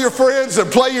out with your friends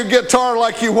and play your guitar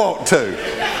like you want to.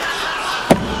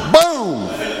 Boom!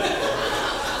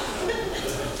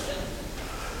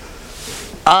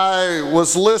 I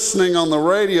was listening on the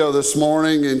radio this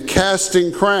morning, and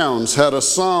Casting Crowns had a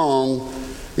song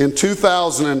in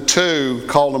 2002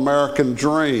 called American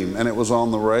Dream, and it was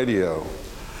on the radio.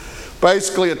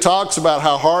 Basically, it talks about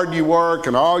how hard you work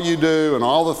and all you do and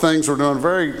all the things we're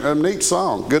doing. A neat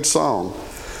song, good song.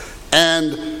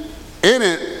 And in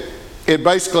it, it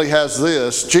basically has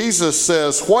this. Jesus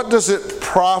says, what does it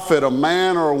profit a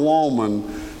man or a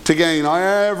woman to gain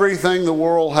everything the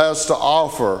world has to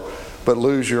offer but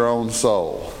lose your own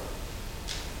soul?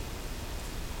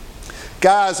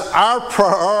 Guys, our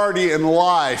priority in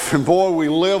life, and boy, we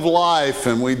live life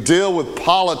and we deal with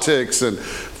politics and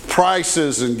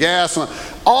prices and gas and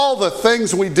all the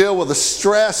things we deal with, the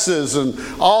stresses and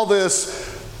all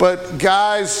this. But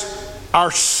guys, our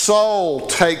soul,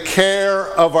 take care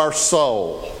of our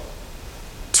soul.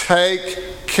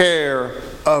 Take care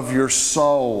of your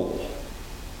soul.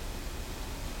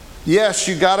 Yes,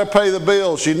 you got to pay the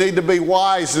bills. You need to be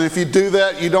wise. And if you do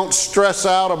that, you don't stress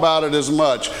out about it as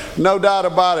much. No doubt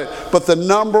about it. But the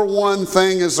number one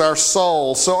thing is our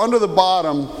soul. So under the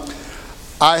bottom,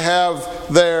 I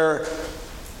have there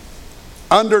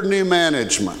under new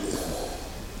management.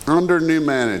 Under new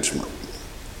management.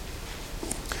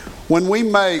 When we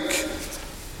make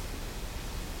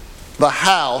the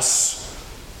house,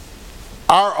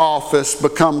 our office,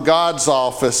 become God's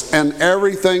office, and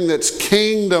everything that's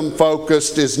kingdom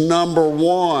focused is number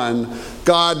one,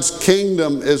 God's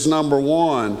kingdom is number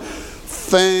one,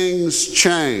 things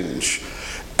change.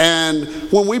 And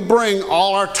when we bring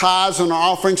all our tithes and our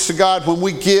offerings to God, when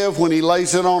we give, when He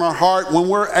lays it on our heart, when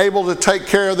we're able to take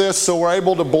care of this so we're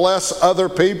able to bless other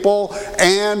people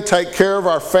and take care of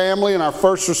our family and our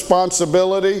first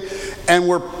responsibility. And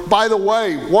we're, by the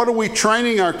way, what are we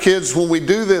training our kids when we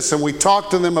do this and we talk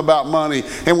to them about money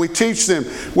and we teach them?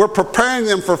 We're preparing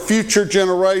them for future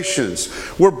generations.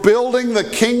 We're building the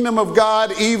kingdom of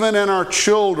God even in our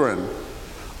children.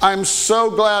 I'm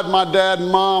so glad my dad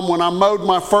and mom, when I mowed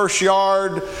my first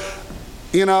yard,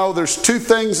 you know, there's two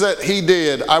things that he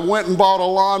did. I went and bought a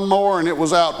lawnmower, and it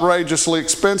was outrageously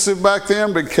expensive back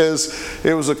then because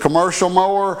it was a commercial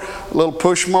mower, a little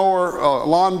push mower,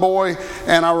 lawn boy.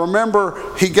 And I remember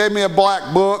he gave me a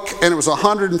black book, and it was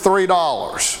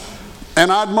 $103.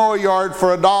 And I'd mow a yard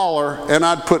for $1, and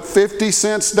I'd put 50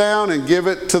 cents down and give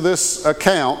it to this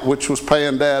account, which was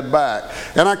paying Dad back.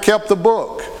 And I kept the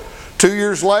book. 2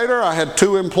 years later, I had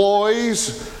 2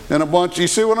 employees and a bunch. You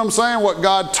see what I'm saying? What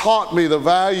God taught me, the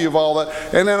value of all that.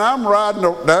 And then I'm riding,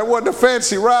 that wasn't a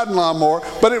fancy riding lawnmower,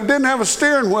 but it didn't have a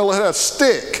steering wheel, it had a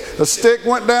stick. The stick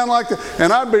went down like that,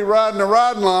 and I'd be riding a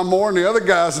riding lawnmower, and the other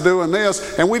guy's doing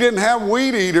this. And we didn't have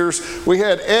weed eaters, we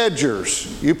had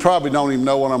edgers. You probably don't even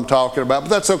know what I'm talking about, but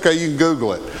that's okay, you can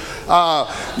Google it.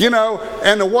 You know,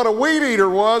 and what a weed eater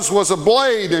was a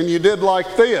blade, and you did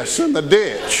like this in the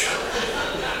ditch.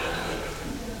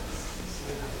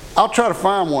 I'll try to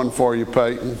find one for you,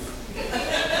 Peyton.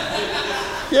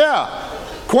 Yeah.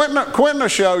 Quentin will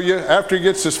show you after he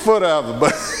gets his foot out of the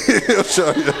boat. He'll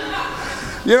show you.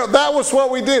 You know, that was what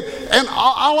we did. And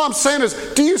all I'm saying is,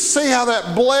 do you see how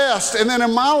that blessed? And then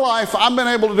in my life, I've been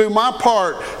able to do my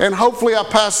part. And hopefully I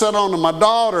pass that on to my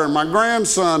daughter and my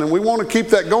grandson. And we want to keep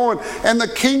that going. And the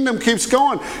kingdom keeps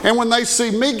going. And when they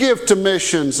see me give to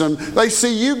missions, and they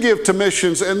see you give to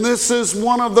missions, and this is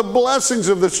one of the blessings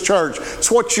of this church.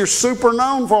 It's what you're super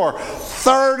known for.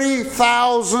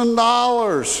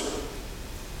 $30,000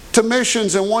 to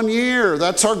missions in 1 year.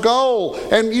 That's our goal.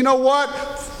 And you know what?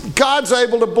 God's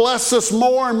able to bless us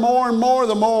more and more and more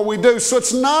the more we do. So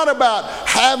it's not about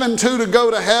having to go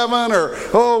to heaven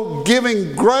or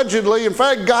giving grudgingly. In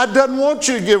fact, God doesn't want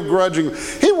you to give grudgingly.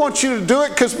 He wants you to do it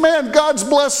because, man, God's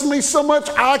blessing me so much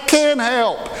I can't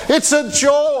help. It's a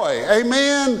joy.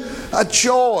 Amen? A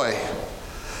joy.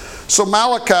 So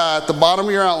Malachi, at the bottom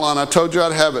of your outline, I told you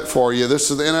I'd have it for you.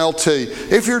 This is the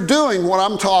NLT. If you're doing what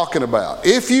I'm talking about,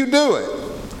 if you do it,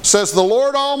 says the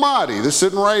Lord Almighty, this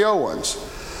isn't Ray Owens,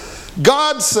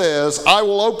 God says, I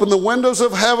will open the windows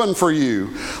of heaven for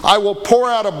you. I will pour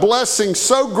out a blessing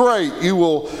so great you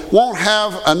won't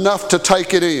have enough to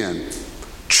take it in.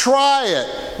 Try it.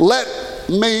 Let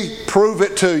me prove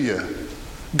it to you.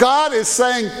 God is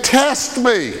saying, test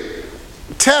me.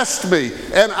 Test me.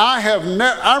 And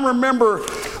I remember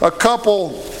a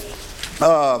couple,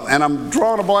 and I'm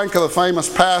drawing a blank of the famous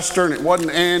pastor, and it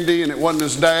wasn't Andy, and it wasn't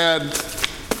his dad.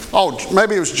 Oh,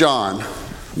 maybe it was John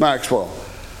Maxwell.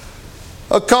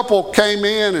 A couple came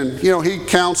in, and he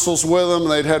counsels with them.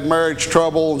 They'd had marriage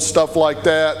trouble and stuff like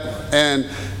that, and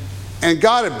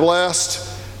God had blessed,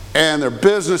 and their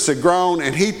business had grown.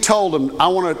 And he told them, I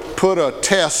want to put a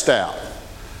test out.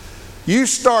 You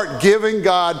start giving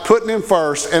God, putting Him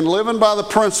first, and living by the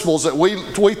principles that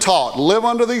we taught. Live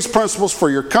under these principles for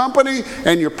your company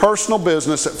and your personal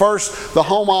business. At first, the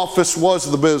home office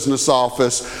was the business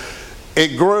office.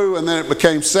 It grew, and then it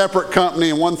became separate company,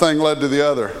 and one thing led to the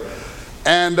other.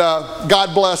 And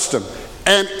God blessed them.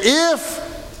 And if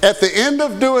at the end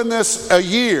of doing this a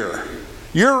year,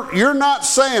 you're not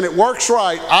saying it works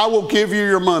right, I will give you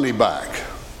your money back.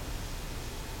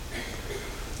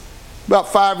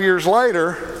 About 5 years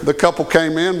later, the couple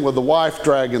came in with the wife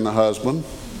dragging the husband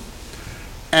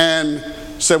and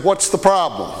said, what's the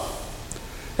problem?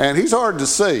 And he's hard to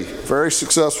see. Very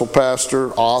successful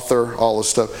pastor, author, all this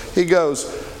stuff. He goes,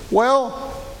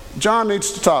 well, John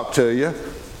needs to talk to you.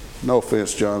 No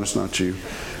offense, John, it's not you.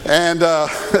 And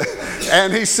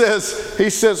and he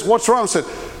says, what's wrong? I said,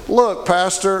 look,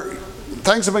 Pastor,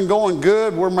 things have been going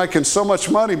good. We're making so much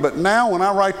money. But now when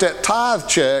I write that tithe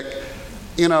check,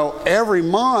 every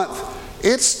month,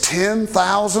 it's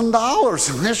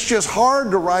 $10,000. And it's just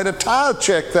hard to write a tithe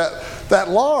check that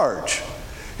large.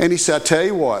 And he said, I tell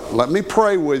you what, let me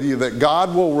pray with you that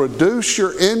God will reduce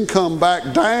your income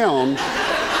back down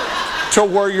to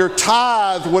where your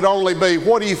tithe would only be,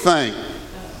 what do you think,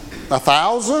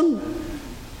 1,000?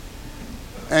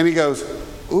 And he goes,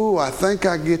 ooh, I think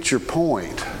I get your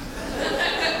point.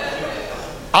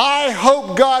 I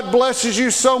hope God blesses you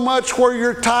so much where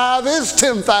your tithe is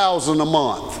 $10,000 a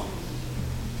month.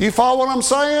 You follow what I'm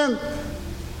saying?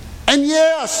 And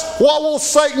yes, what will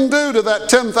Satan do to that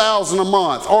 $10,000 a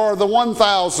month, or the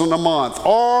 $1,000 a month,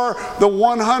 or the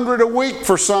 $100 a week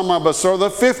for some of us, or the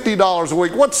 $50 a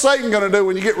week? What's Satan going to do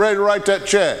when you get ready to write that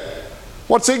check?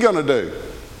 What's he going to do?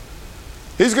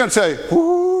 He's going to tell you,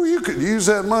 ooh, you could use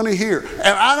that money here.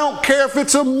 And I don't care if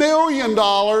it's $1 million,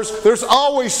 there's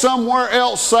always somewhere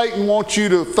else Satan wants you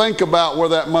to think about where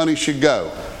that money should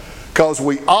go. Because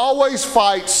we always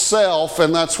fight self,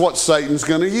 and that's what Satan's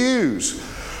going to use.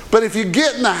 But if you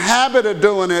get in the habit of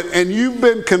doing it and you've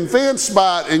been convinced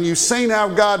by it and you've seen how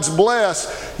God's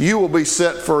blessed, you will be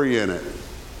set free in it.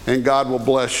 And God will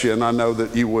bless you, and I know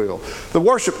that you will. The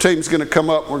worship team's going to come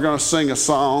up. We're going to sing a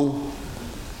song.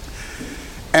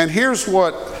 And here's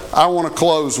what I want to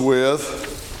close with.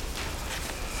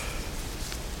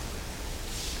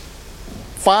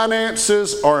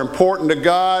 Finances are important to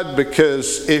God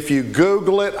because if you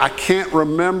Google it, I can't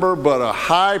remember, but a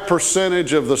high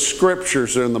percentage of the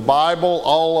scriptures in the Bible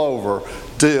all over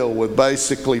deal with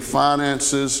basically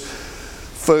finances,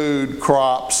 food,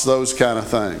 crops, those kind of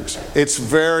things. It's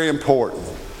very important.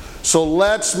 So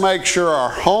let's make sure our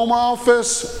home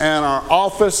office and our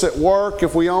office at work,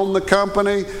 if we own the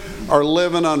company, are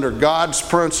living under God's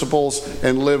principles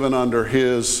and living under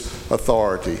His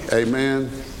authority. Amen.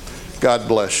 God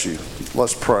bless you.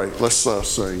 Let's pray. Let's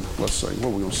sing. Let's sing. What are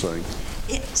we going to sing?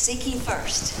 Seek ye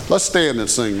first. Let's stand and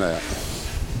sing that.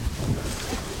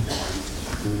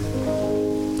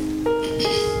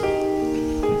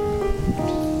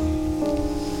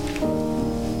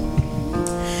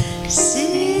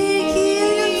 Seek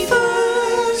ye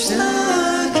first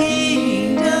the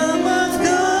kingdom of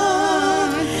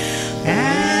God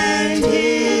and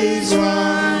His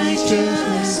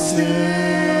righteousness,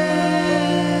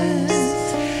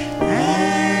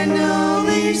 and all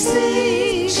these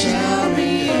things shall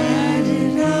be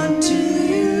added unto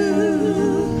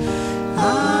you.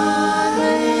 Hallelujah,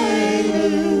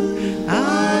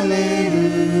 hallelujah.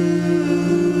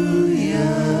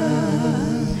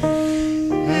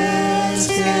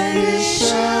 Ask and it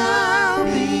shall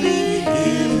be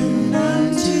given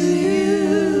unto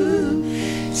you.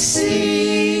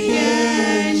 Seek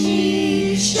and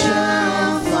ye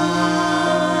shall find.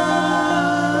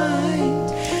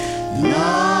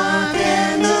 Knock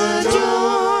and the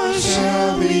door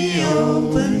shall be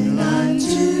opened unto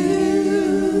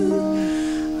you.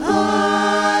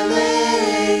 Hallelujah,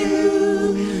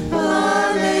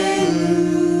 hallelujah.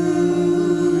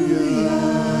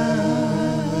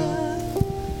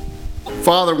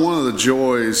 Father, one of the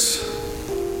joys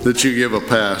that you give a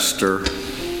pastor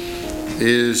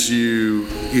is you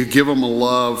give them a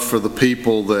love for the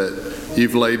people that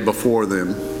you've laid before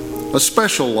them. A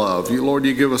special love. Lord,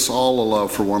 you give us all a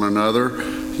love for one another.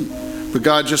 But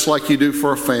God, just like you do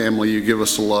for a family, you give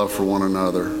us a love for one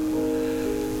another.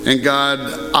 And God,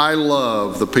 I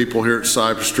love the people here at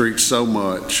Cypress Street so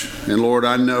much. And Lord,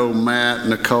 I know Matt,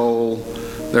 Nicole,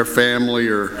 their family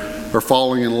are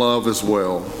falling in love as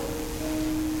well.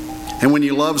 And when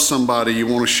you love somebody, you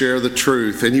want to share the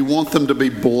truth and you want them to be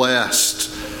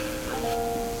blessed.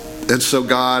 And so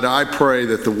God, I pray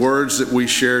that the words that we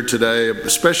shared today,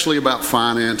 especially about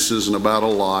finances and about a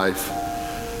life,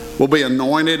 will be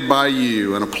anointed by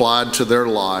you and applied to their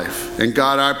life. And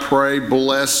God, I pray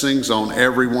blessings on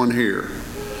everyone here.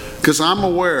 Because I'm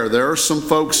aware there are some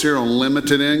folks here on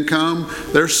limited income.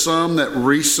 There's some that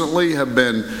recently have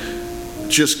been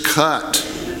just cut.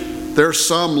 There's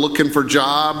some looking for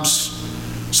jobs.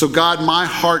 So God, my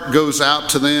heart goes out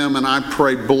to them and I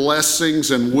pray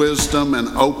blessings and wisdom and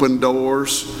open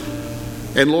doors.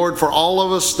 And Lord, for all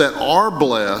of us that are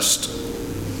blessed,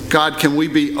 God, can we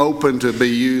be open to be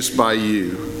used by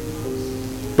you?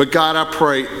 But God, I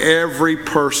pray every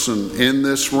person in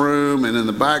this room and in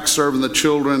the back serving the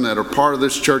children that are part of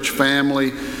this church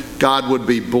family, God, would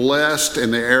be blessed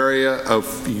in the area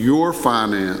of your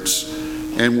finance,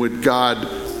 and would, God,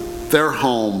 their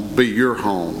home be your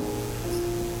home.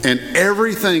 And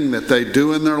everything that they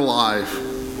do in their life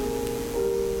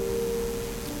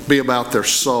be about their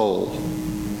soul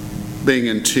being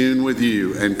in tune with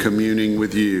you and communing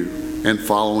with you and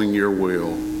following your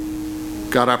will.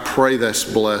 God, I pray this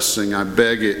blessing. I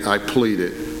beg it, I plead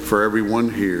it for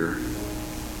everyone here.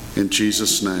 In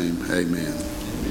Jesus' name, amen.